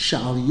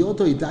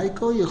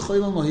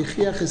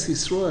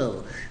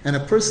 And a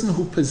person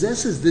who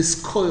possesses this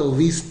coil,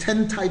 these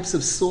 10 types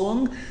of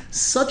song,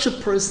 such a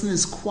person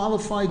is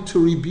qualified to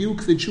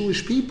rebuke the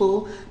Jewish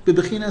people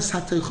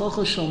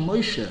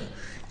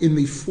in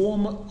the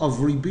form of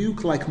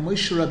rebuke like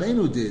Moshe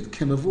Rabbeinu did,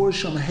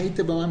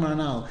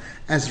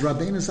 as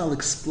Rabbi Nasan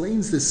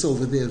explains this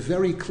over there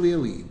very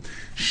clearly.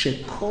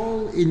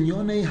 Shekol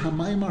inyonei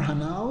hamaymar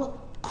hanal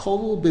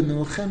kol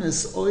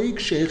b'milchemes oig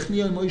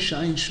she'echniya Moshe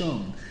ein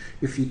shom.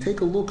 If you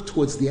take a look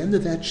towards the end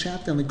of that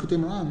chapter in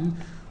Lekutey,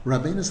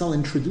 Rabbi Nasan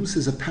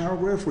introduces a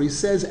paragraph where he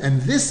says,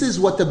 and this is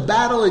what the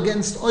battle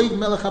against Oig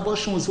Melech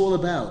HaBashan was all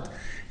about.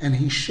 And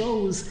he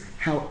shows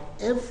how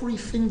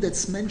everything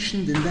that's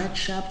mentioned in that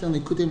chapter in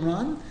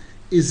Lekutey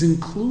is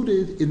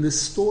included in the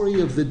story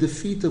of the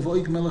defeat of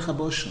Oig Melech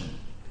HaBashan.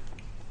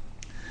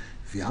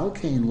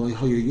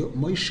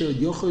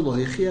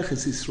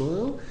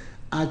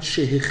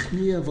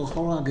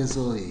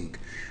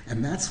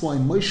 And that's why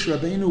Moshe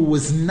Rabbeinu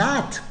was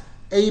not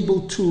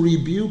able to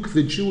rebuke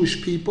the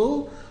Jewish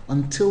people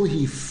until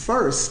he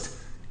first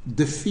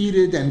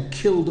defeated and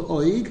killed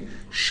Oig.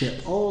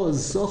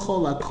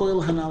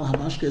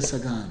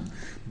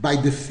 By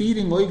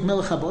defeating Oig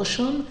Melech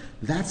HaBashan,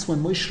 that's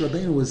when Moshe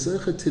Rabbeinu was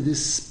zecher to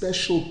this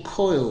special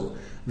coil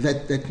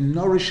that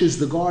nourishes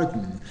the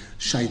garden.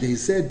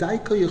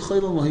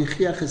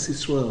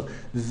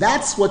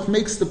 That's what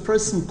makes the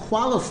person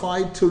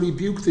qualified to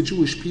rebuke the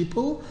Jewish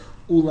people,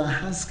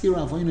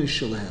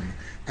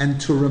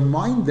 and to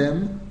remind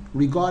them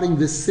regarding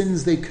the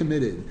sins they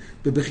committed.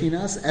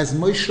 As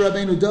Moshe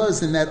Rabbeinu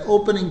does in that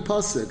opening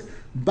pasuk,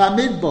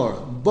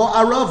 Bamidbar,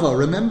 Ba'arava,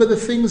 remember the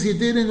things you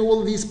did in all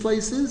of these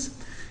places?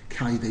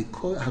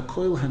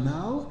 Hakoil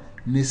hanal,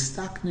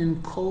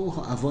 nistaknin kol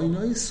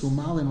ha'avoinois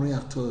umal en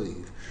reach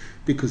toiv.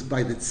 Because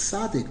by the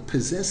tzaddik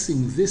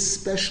possessing this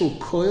special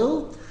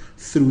coil,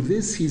 through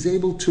this he's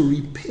able to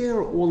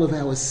repair all of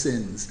our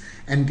sins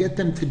and get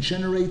them to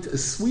generate a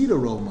sweet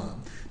aroma.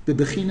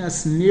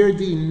 Bebechinas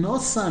nirdi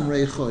nosan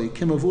reichoi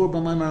kemavur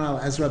b'maimaral,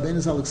 as Rabbi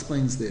Nasan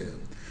explains there.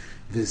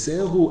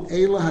 V'zehu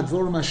eila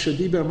hadvorim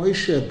ashadiber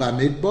Moshe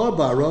b'midbar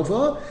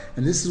ba'arava,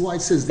 and this is why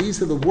it says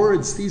these are the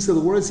words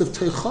of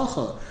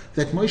Teichacha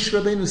that Moshe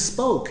Rabbeinu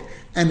spoke,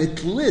 and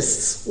it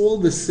lists all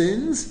the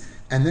sins,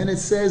 and then it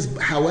says,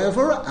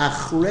 however,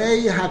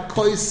 achrei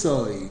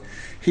hakoisoi.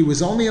 He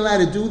was only allowed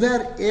to do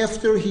that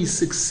after he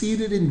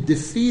succeeded in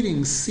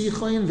defeating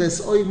Sichon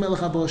ves Oig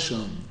Melech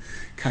HaBashan.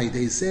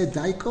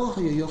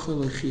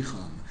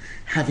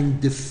 Having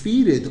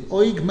defeated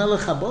Oig Melech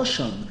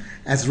HaBashan,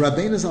 as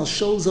Rabbi Nasan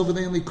shows over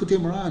there in Lekutey,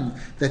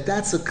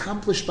 that's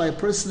accomplished by a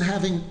person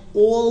having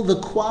all the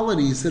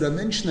qualities that are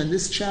mentioned in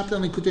this chapter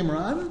in Lekutey.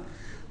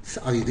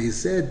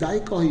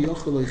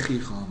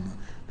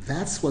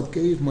 That's what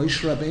gave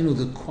Moshe Rabbeinu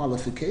the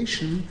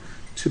qualification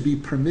to be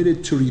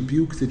permitted to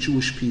rebuke the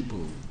Jewish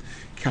people.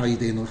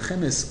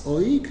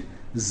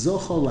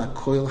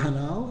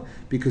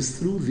 Because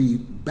through the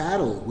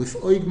battle with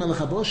Oig Melech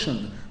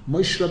HaBashan,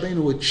 Moshe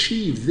Rabbeinu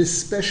achieved this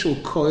special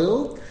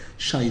coil.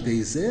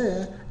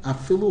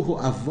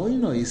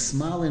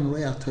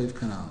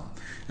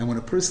 And when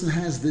a person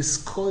has this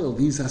coil,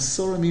 these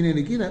asora mina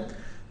negina,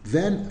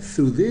 then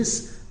through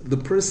this, the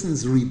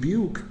person's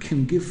rebuke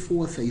can give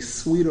forth a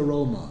sweet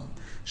aroma.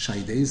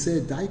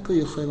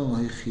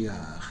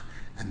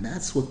 And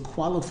that's what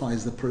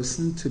qualifies the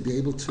person to be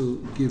able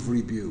to give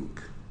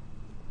rebuke.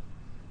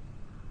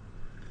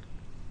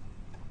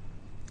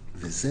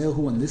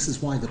 And this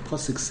is why the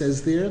pasuk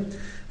says there,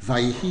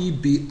 Vayhi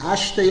bi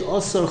ashtei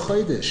osar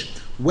chodesh.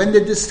 When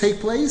did this take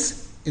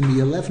place? In the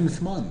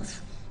 11th month.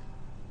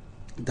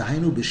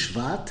 Dahainu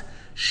b'shvat,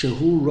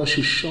 shehu Rosh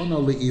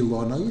Hashanah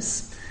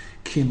le'ilonos,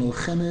 ki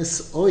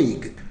milchemes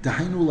oig,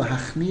 dahainu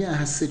lahachnia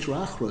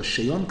hasitra achra,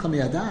 sheyon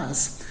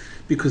kamiyadas,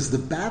 because the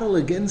battle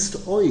against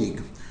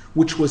Oig,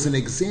 which was an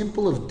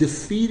example of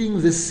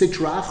defeating the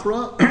Sitra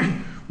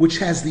Achra, which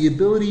has the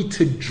ability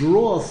to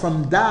draw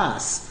from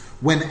Das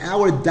when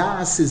our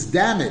Das is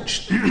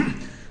damaged. That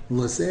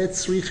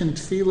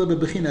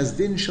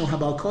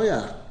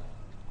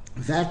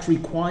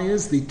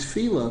requires the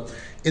tefillah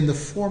in the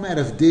format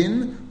of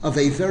din of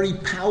a very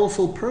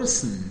powerful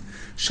person.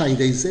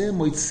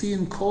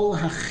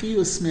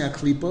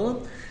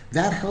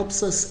 That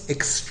helps us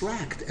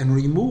extract and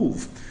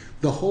remove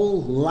the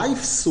whole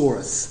life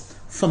source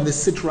from the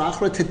Sitra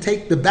Achra, to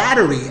take the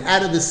battery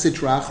out of the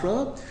Sitra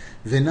Achra,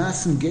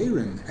 Venas and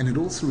Gerim, and it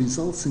also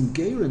results in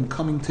Gerim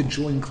coming to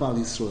join Klal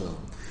Yisrael.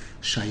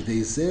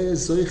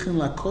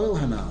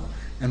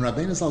 And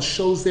Rabbi Nasan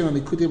shows there on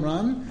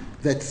Lekutey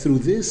that through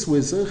this we're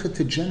zoche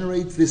to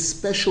generate this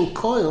special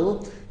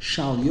coil,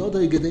 Shal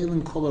Yodai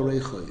Gedelim Kol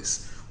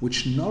Harechos,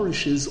 which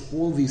nourishes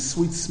all these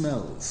sweet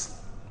smells.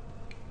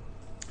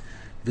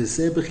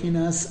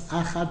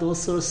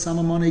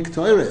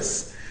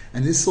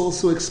 And this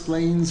also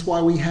explains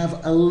why we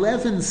have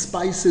 11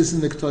 spices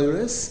in the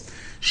Ketores.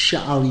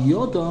 She'al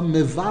yoda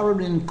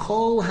mevarin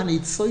kol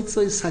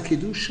hanitzoitzos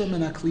hakedusha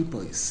men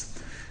haklipos.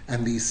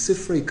 And the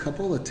Sifrei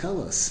Kabbalah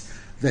tell us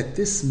that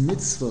this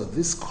mitzvah,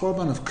 this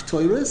korban of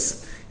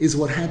Ketores, is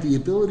what had the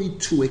ability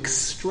to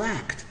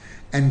extract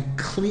and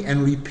clean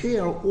and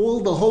repair all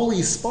the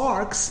holy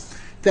sparks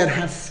that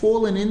have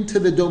fallen into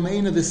the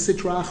domain of the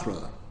Sitra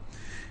Achra.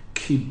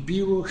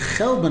 Kibiru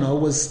Chelbana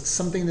was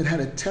something that had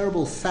a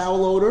terrible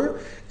foul odor,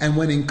 and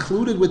when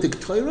included with the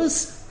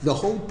Ktoiros, the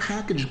whole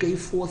package gave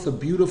forth a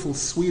beautiful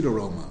sweet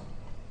aroma.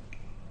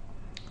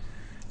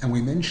 And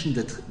we mentioned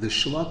that the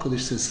Shulchan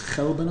Kodesh says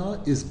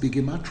Chelbana is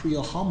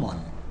Bigimatria Haman.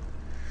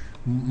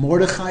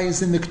 Mordechai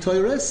is in the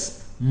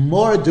Ktoiros,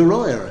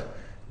 Morderoer.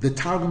 The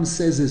Targum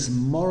says is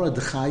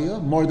Mordechai,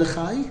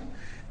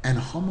 and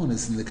Haman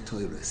is in the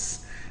Ktoiros.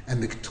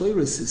 And the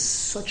Ktoiros is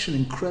such an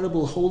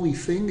incredible holy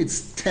thing.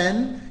 It's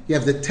 10. You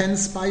have the 10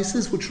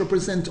 spices, which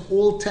represent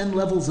all 10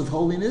 levels of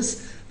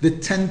holiness, the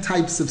 10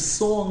 types of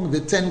song, the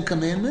 10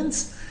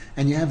 commandments,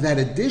 and you have that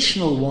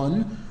additional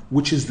one,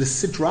 which is the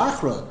Sitra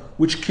Achra,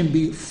 which can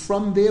be,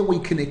 from there we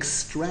can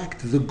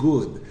extract the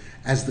good.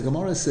 As the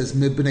Gemara says,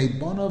 Mibnei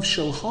Banav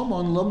Shel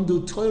Haman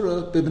Lamdu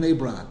Torah Bibnei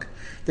Brak,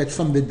 that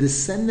from the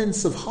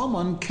descendants of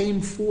Haman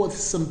came forth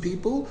some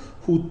people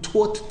who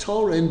taught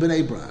Torah in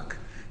Bnei Brak.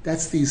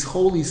 That's these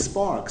holy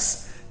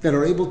sparks that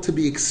are able to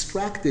be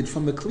extracted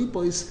from the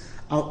klipos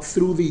out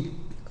through the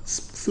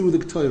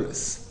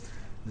Ktoiros.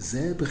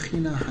 Zeh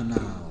bechina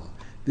hanal.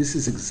 This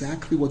is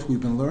exactly what we've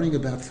been learning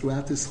about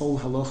throughout this whole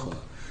halacha.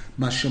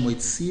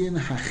 Mashemoitziin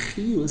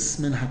hachiyus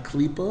min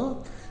haklipa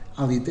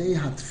al yidei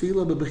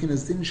hatfila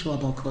bebechinas din shel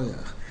abal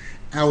koyach.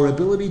 Our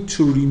ability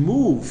to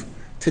remove,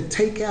 to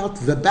take out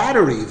the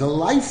battery, the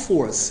life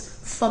force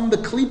from the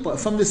klipa,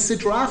 from the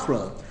Sitra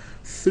Achra,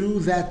 through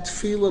that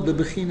tefillah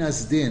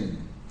bebechinas din.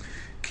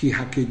 Ki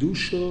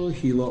hakedusha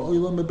hi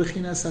la'olam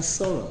bebechinas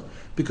asara.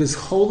 Because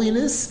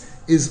holiness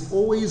is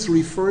always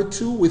referred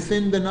to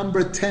within the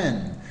number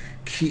 10.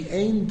 Ki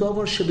ein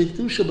davar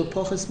shebekdusha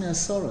b'pachas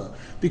me'asara.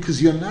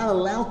 Because you're not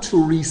allowed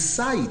to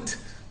recite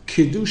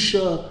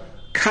kedusha,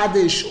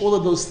 kaddish, all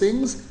of those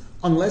things,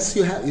 unless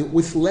you have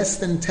with less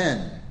than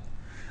 10.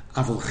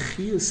 Aval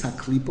chiyus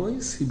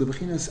haklipois hi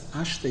bebechinas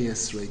ashtei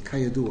esrei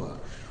kayadua.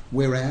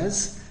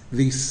 Whereas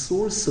the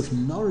source of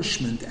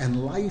nourishment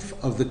and life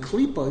of the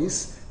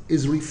klipos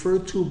is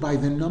referred to by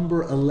the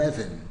number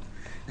 11.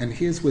 And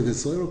here's where the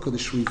Zohar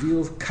Kodesh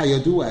reveals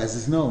Kayadua, as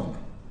is known.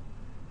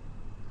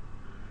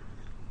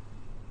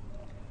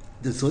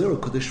 The Zohar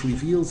Kodesh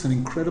reveals an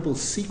incredible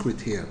secret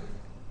here.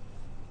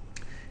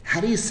 How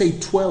do you say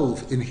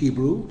 12 in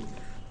Hebrew?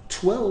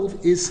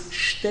 12 is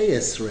Shtei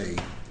Esrei.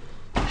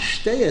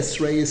 Shtei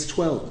Esrei is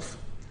 12.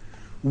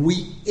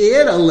 We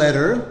add a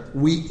letter,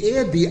 we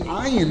add the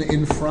ayin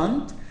in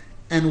front,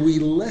 and we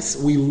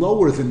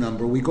lower the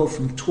number. We go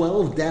from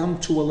 12 down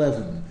to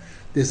 11.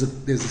 There's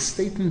a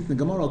statement in the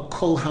Gemara,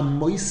 Kol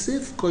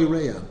hamoisif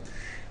koireya.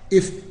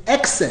 If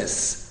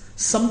excess,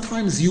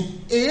 sometimes you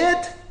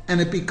add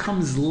and it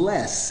becomes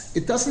less.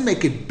 It doesn't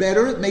make it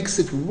better, it makes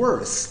it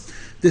worse.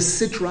 The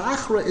Sitra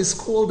Achra is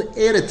called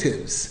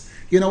additives.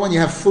 You know, when you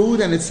have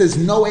food and it says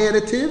no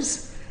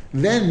additives,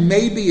 then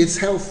maybe it's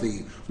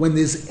healthy. When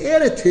there's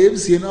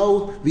additives, you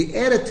know, the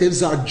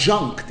additives are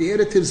junk, the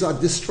additives are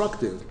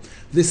destructive.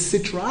 The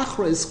Sitra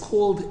Achra is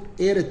called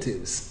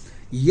additives.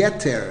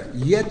 Yeter,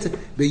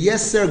 the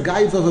Yeser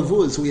Gaiva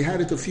Vavuz, we had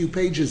it a few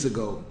pages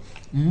ago.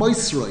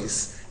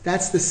 Moisrois,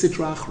 that's the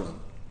Sitra Achra.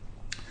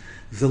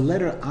 The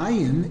letter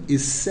Ayin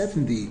is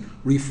 70,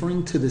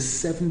 referring to the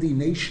 70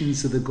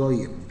 nations of the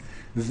Goyim.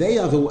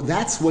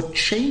 That's what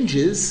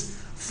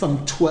changes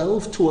from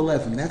 12 to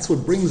 11. That's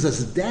what brings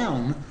us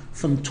down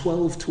from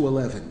 12 to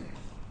 11.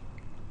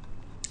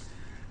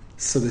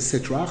 So the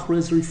Sitra Achra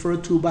is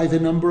referred to by the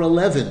number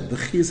 11, the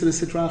Chiyus of the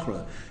Sitra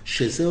Achra.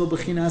 Shezeo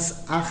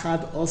b'chinas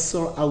achad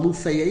osor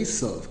alufei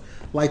Esov.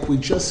 Like we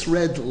just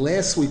read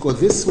last week, or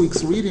this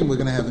week's reading we're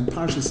going to have in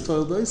Parshas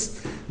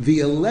Toldos,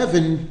 the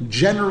 11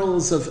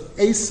 generals of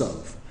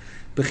Esov.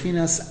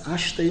 B'chinas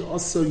ashtei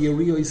osor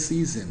yerioi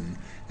season.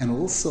 And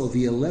also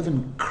the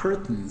 11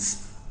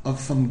 curtains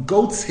from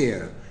goat's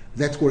hair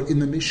that were in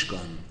the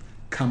Mishkan.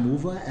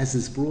 Kamuva, as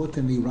is brought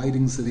in the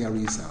writings of the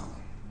Arizal.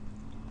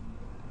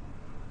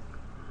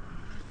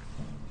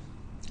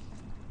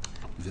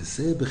 This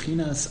is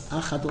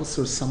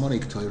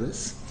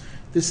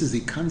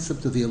the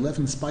concept of the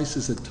 11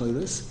 spices of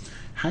Toiros.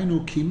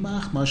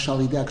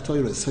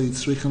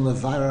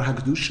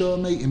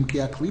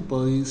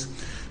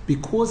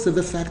 Because of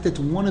the fact that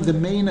one of the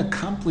main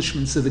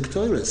accomplishments of the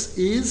Toiros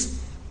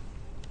is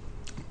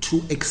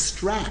to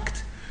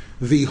extract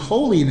the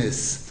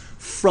holiness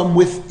from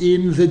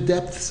within the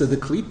depths of the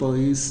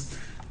klipos.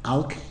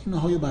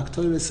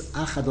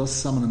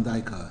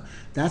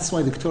 That's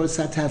why the Ktoros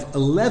had to have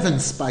 11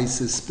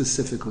 spices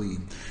specifically.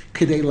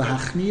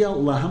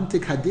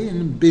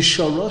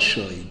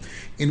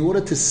 In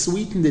order to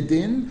sweeten the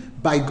din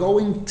by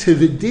going to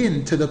the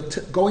din,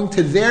 going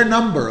to their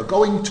number,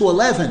 going to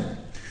 11.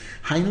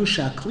 The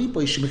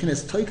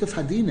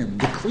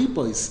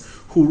klipos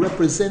who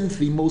represent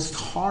the most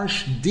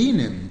harsh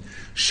dinim,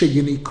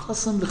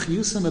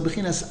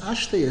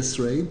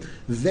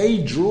 they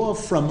draw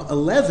from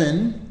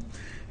 11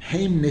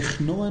 Heim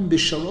nichnoem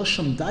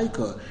b'shaloshim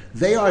daika.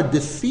 They are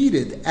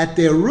defeated at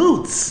their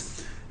roots.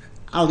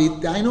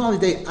 Through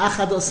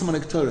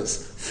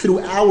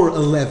our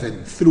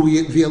 11, through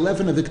the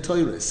 11 of the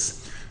Ktoiris.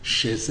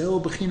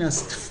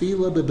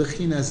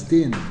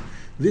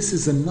 This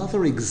is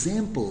another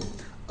example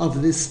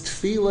of this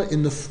tefillah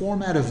in the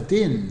format of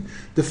din.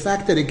 The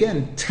fact that,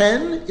 again,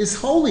 10 is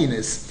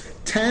holiness.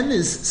 10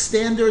 is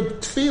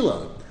standard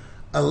tefillah.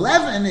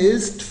 11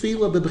 is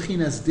tefillah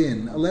bebechinas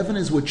din. 11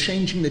 is we're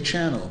changing the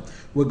channel.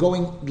 We're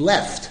going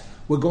left.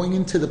 We're going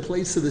into the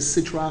place of the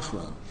Sitra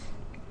Achra.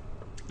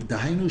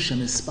 Dahainu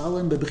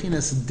shenispalen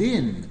bebechinas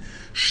din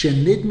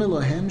shenidme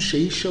lohem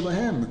sheisha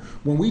lohem.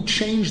 When we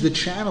change the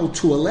channel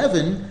to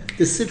 11,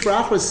 the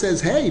Sitra Achra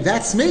says, "Hey,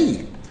 that's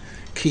me."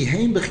 Ki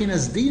heim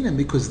bechinas dinim,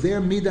 because they're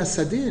midas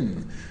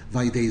adin.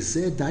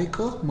 Vaydezeh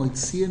daika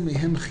moitzien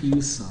mehem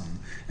chiyusam.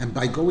 And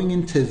by going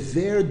into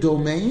their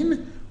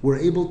domain, we're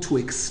able to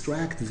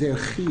extract their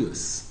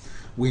chiyus.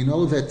 We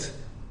know that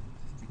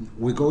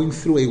we're going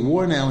through a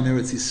war now in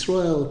Eretz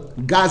Yisrael,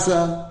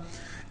 Gaza,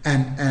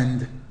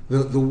 and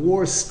the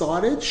war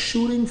started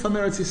shooting from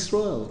Eretz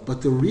Yisrael,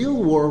 but the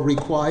real war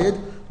required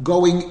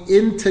going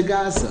into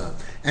Gaza.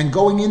 And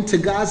going into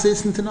Gaza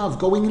isn't enough.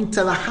 Going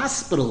into the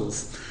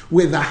hospitals,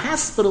 where the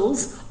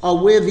hospitals are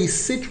where the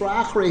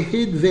Sitra Achra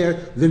hid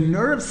the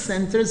nerve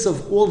centers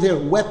of all their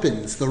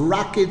weapons, the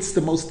rockets,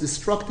 the most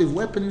destructive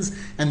weapons,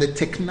 and the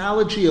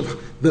technology of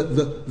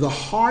the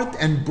heart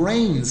and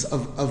brains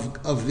of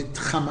the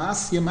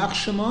Hamas, Yamach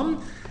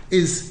Shemam,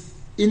 is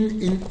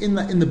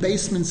in the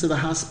basements of the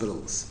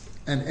hospitals.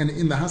 And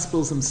in the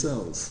hospitals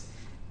themselves.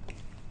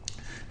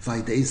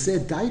 And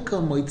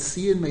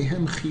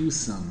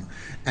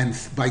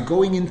by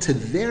going into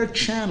their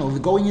channel,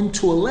 going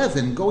into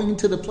 11, going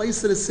into the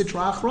place that is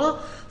Sitra Achra,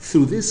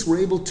 through this we're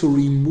able to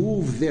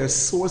remove their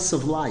source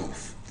of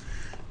life.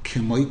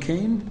 That's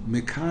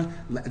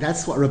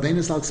what Rabbi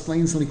Nasan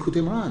explains in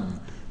Lekutey.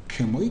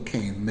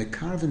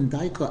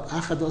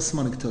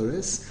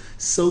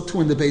 So too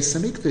in the Beis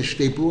Hamikdash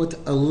they brought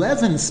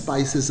 11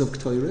 spices of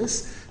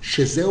Ktoiris,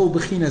 Shezeu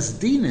b'chinas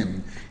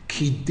dinim,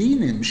 ki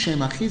dinim shem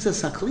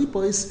achizas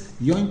haklipois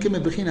yoinkim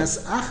b'chinas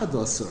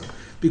achadosar.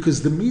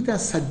 Because the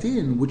Midas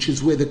Hadin, which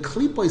is where the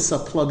klipois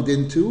are plugged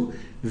into,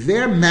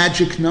 their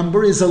magic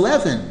number is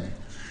 11.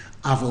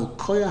 Avol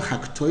koyach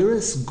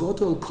haktoiris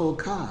godol kol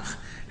kach.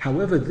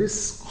 However,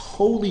 this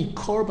holy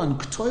korban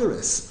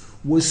Ktoiris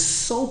was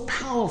so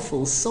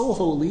powerful, so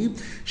holy,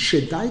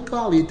 shedaika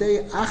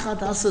alidei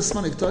achad asas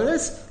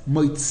maniktoris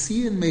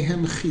moitzien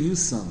mehem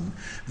chiyusam,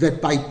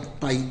 that by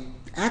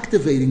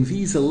activating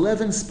these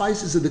 11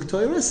 spices of the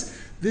Ktoiris,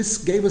 this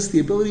gave us the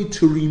ability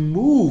to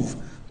remove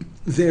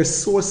their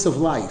source of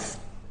life.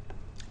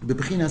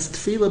 Bebechinas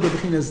tefillah,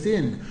 bebechinas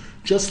din,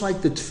 just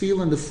like the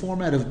tefillah in the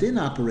format of din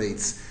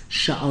operates.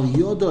 Sha'al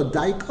yodo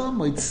daika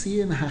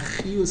moitzien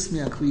hachiyus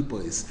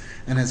mi'aklipois.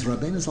 And as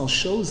Rabbi Nasan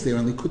shows there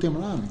in Lekutey,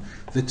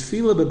 the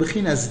tefillah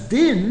bebechinas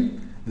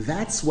din,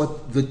 that's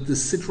what the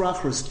Sitra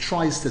Achra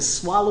tries to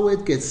swallow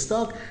it, gets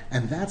stuck,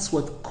 and that's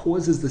what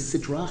causes the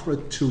Sitra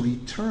Achra to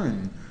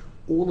return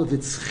all of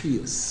its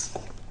chiyus.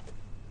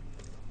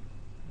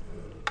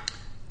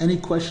 Any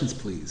questions,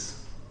 please?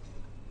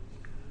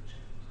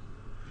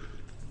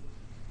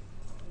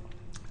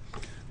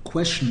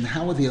 Question: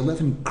 how are the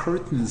 11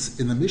 curtains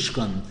in the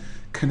Mishkan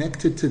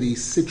connected to the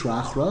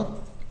Sitra Achra?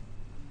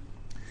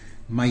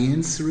 My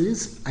answer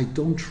is, I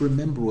don't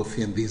remember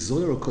offhand. The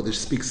Zohar Kodesh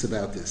speaks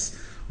about this.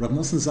 Rabbi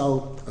Nasan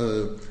Zal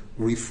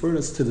referred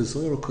us to the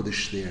Zohar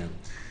Kodesh there.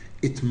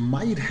 It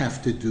might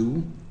have to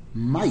do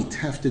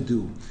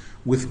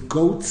with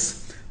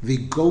goats. A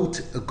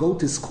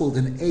goat is called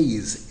an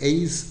eiz.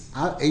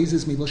 Eiz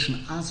is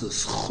miloshen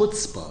azus,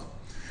 chutzpah.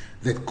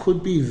 That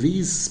could be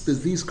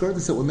these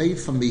curtains that were made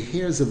from the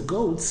hairs of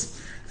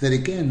goats. That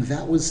again,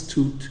 that was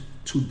to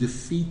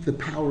defeat the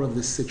power of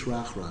the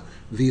Sitra Achra,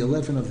 the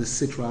 11 of the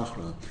Sitra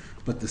Achra.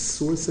 But the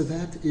source of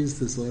that is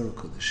the Zohar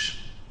Kodesh.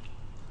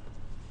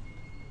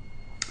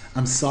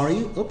 I'm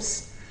sorry,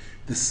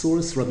 the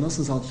source, Rabbi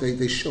Nasan Zal,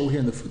 they show here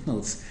in the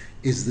footnotes,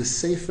 is the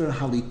Sefer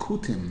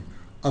Halikutim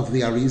of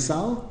the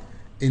Arizal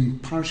in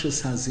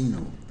Parshas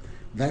Hazinu.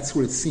 That's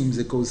where it seems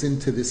it goes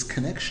into this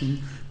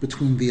connection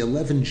between the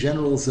 11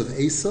 generals of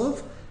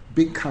Esav,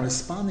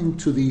 corresponding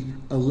to the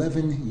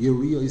 11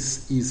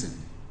 Yerios Izim.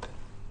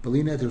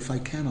 Belina, if I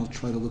can, I'll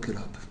try to look it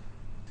up.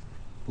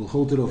 We'll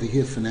hold it over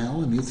here for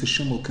now, and Yitzhak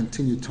Hashem will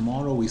continue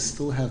tomorrow. We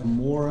still have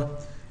more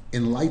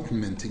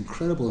enlightenment,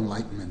 incredible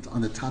enlightenment,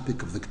 on the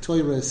topic of the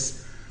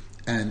Ktoiris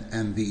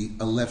and the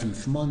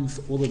 11th month,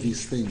 all of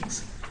these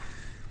things.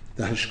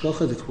 The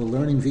hashgacha that we're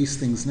learning these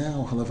things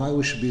now, halavai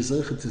we should be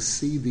zeicha to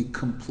see the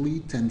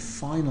complete and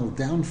final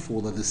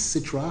downfall of the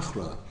Sitra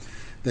Achra,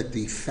 that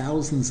the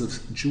thousands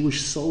of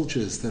Jewish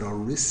soldiers that are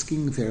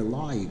risking their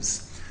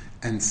lives,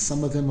 and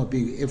some of them are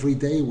being, every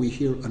day we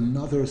hear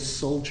another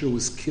soldier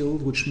was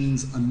killed, which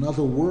means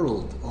another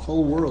world, a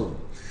whole world.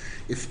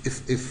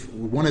 If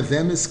one of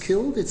them is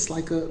killed, it's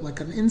like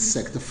an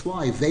insect, a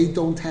fly. They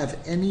don't have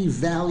any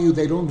value.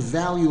 They don't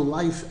value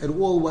life at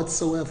all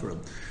whatsoever.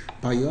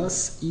 By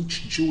us,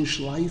 each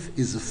Jewish life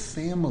is a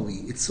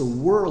family. It's a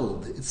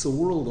world. It's a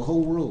world, a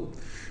whole world.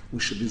 We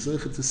should be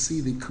zeicher to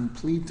see the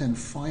complete and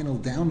final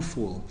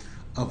downfall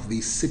of the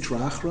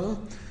Sitra Achra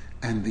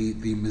and the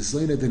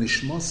Mezonah de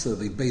Nishmasa,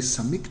 the Beis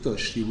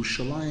Hamikdash,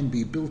 Yerushalayim,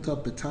 be built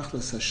up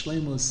betachlas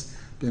hashleimus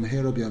ben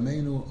Rabbi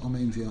Yameinu,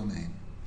 amen v'amen.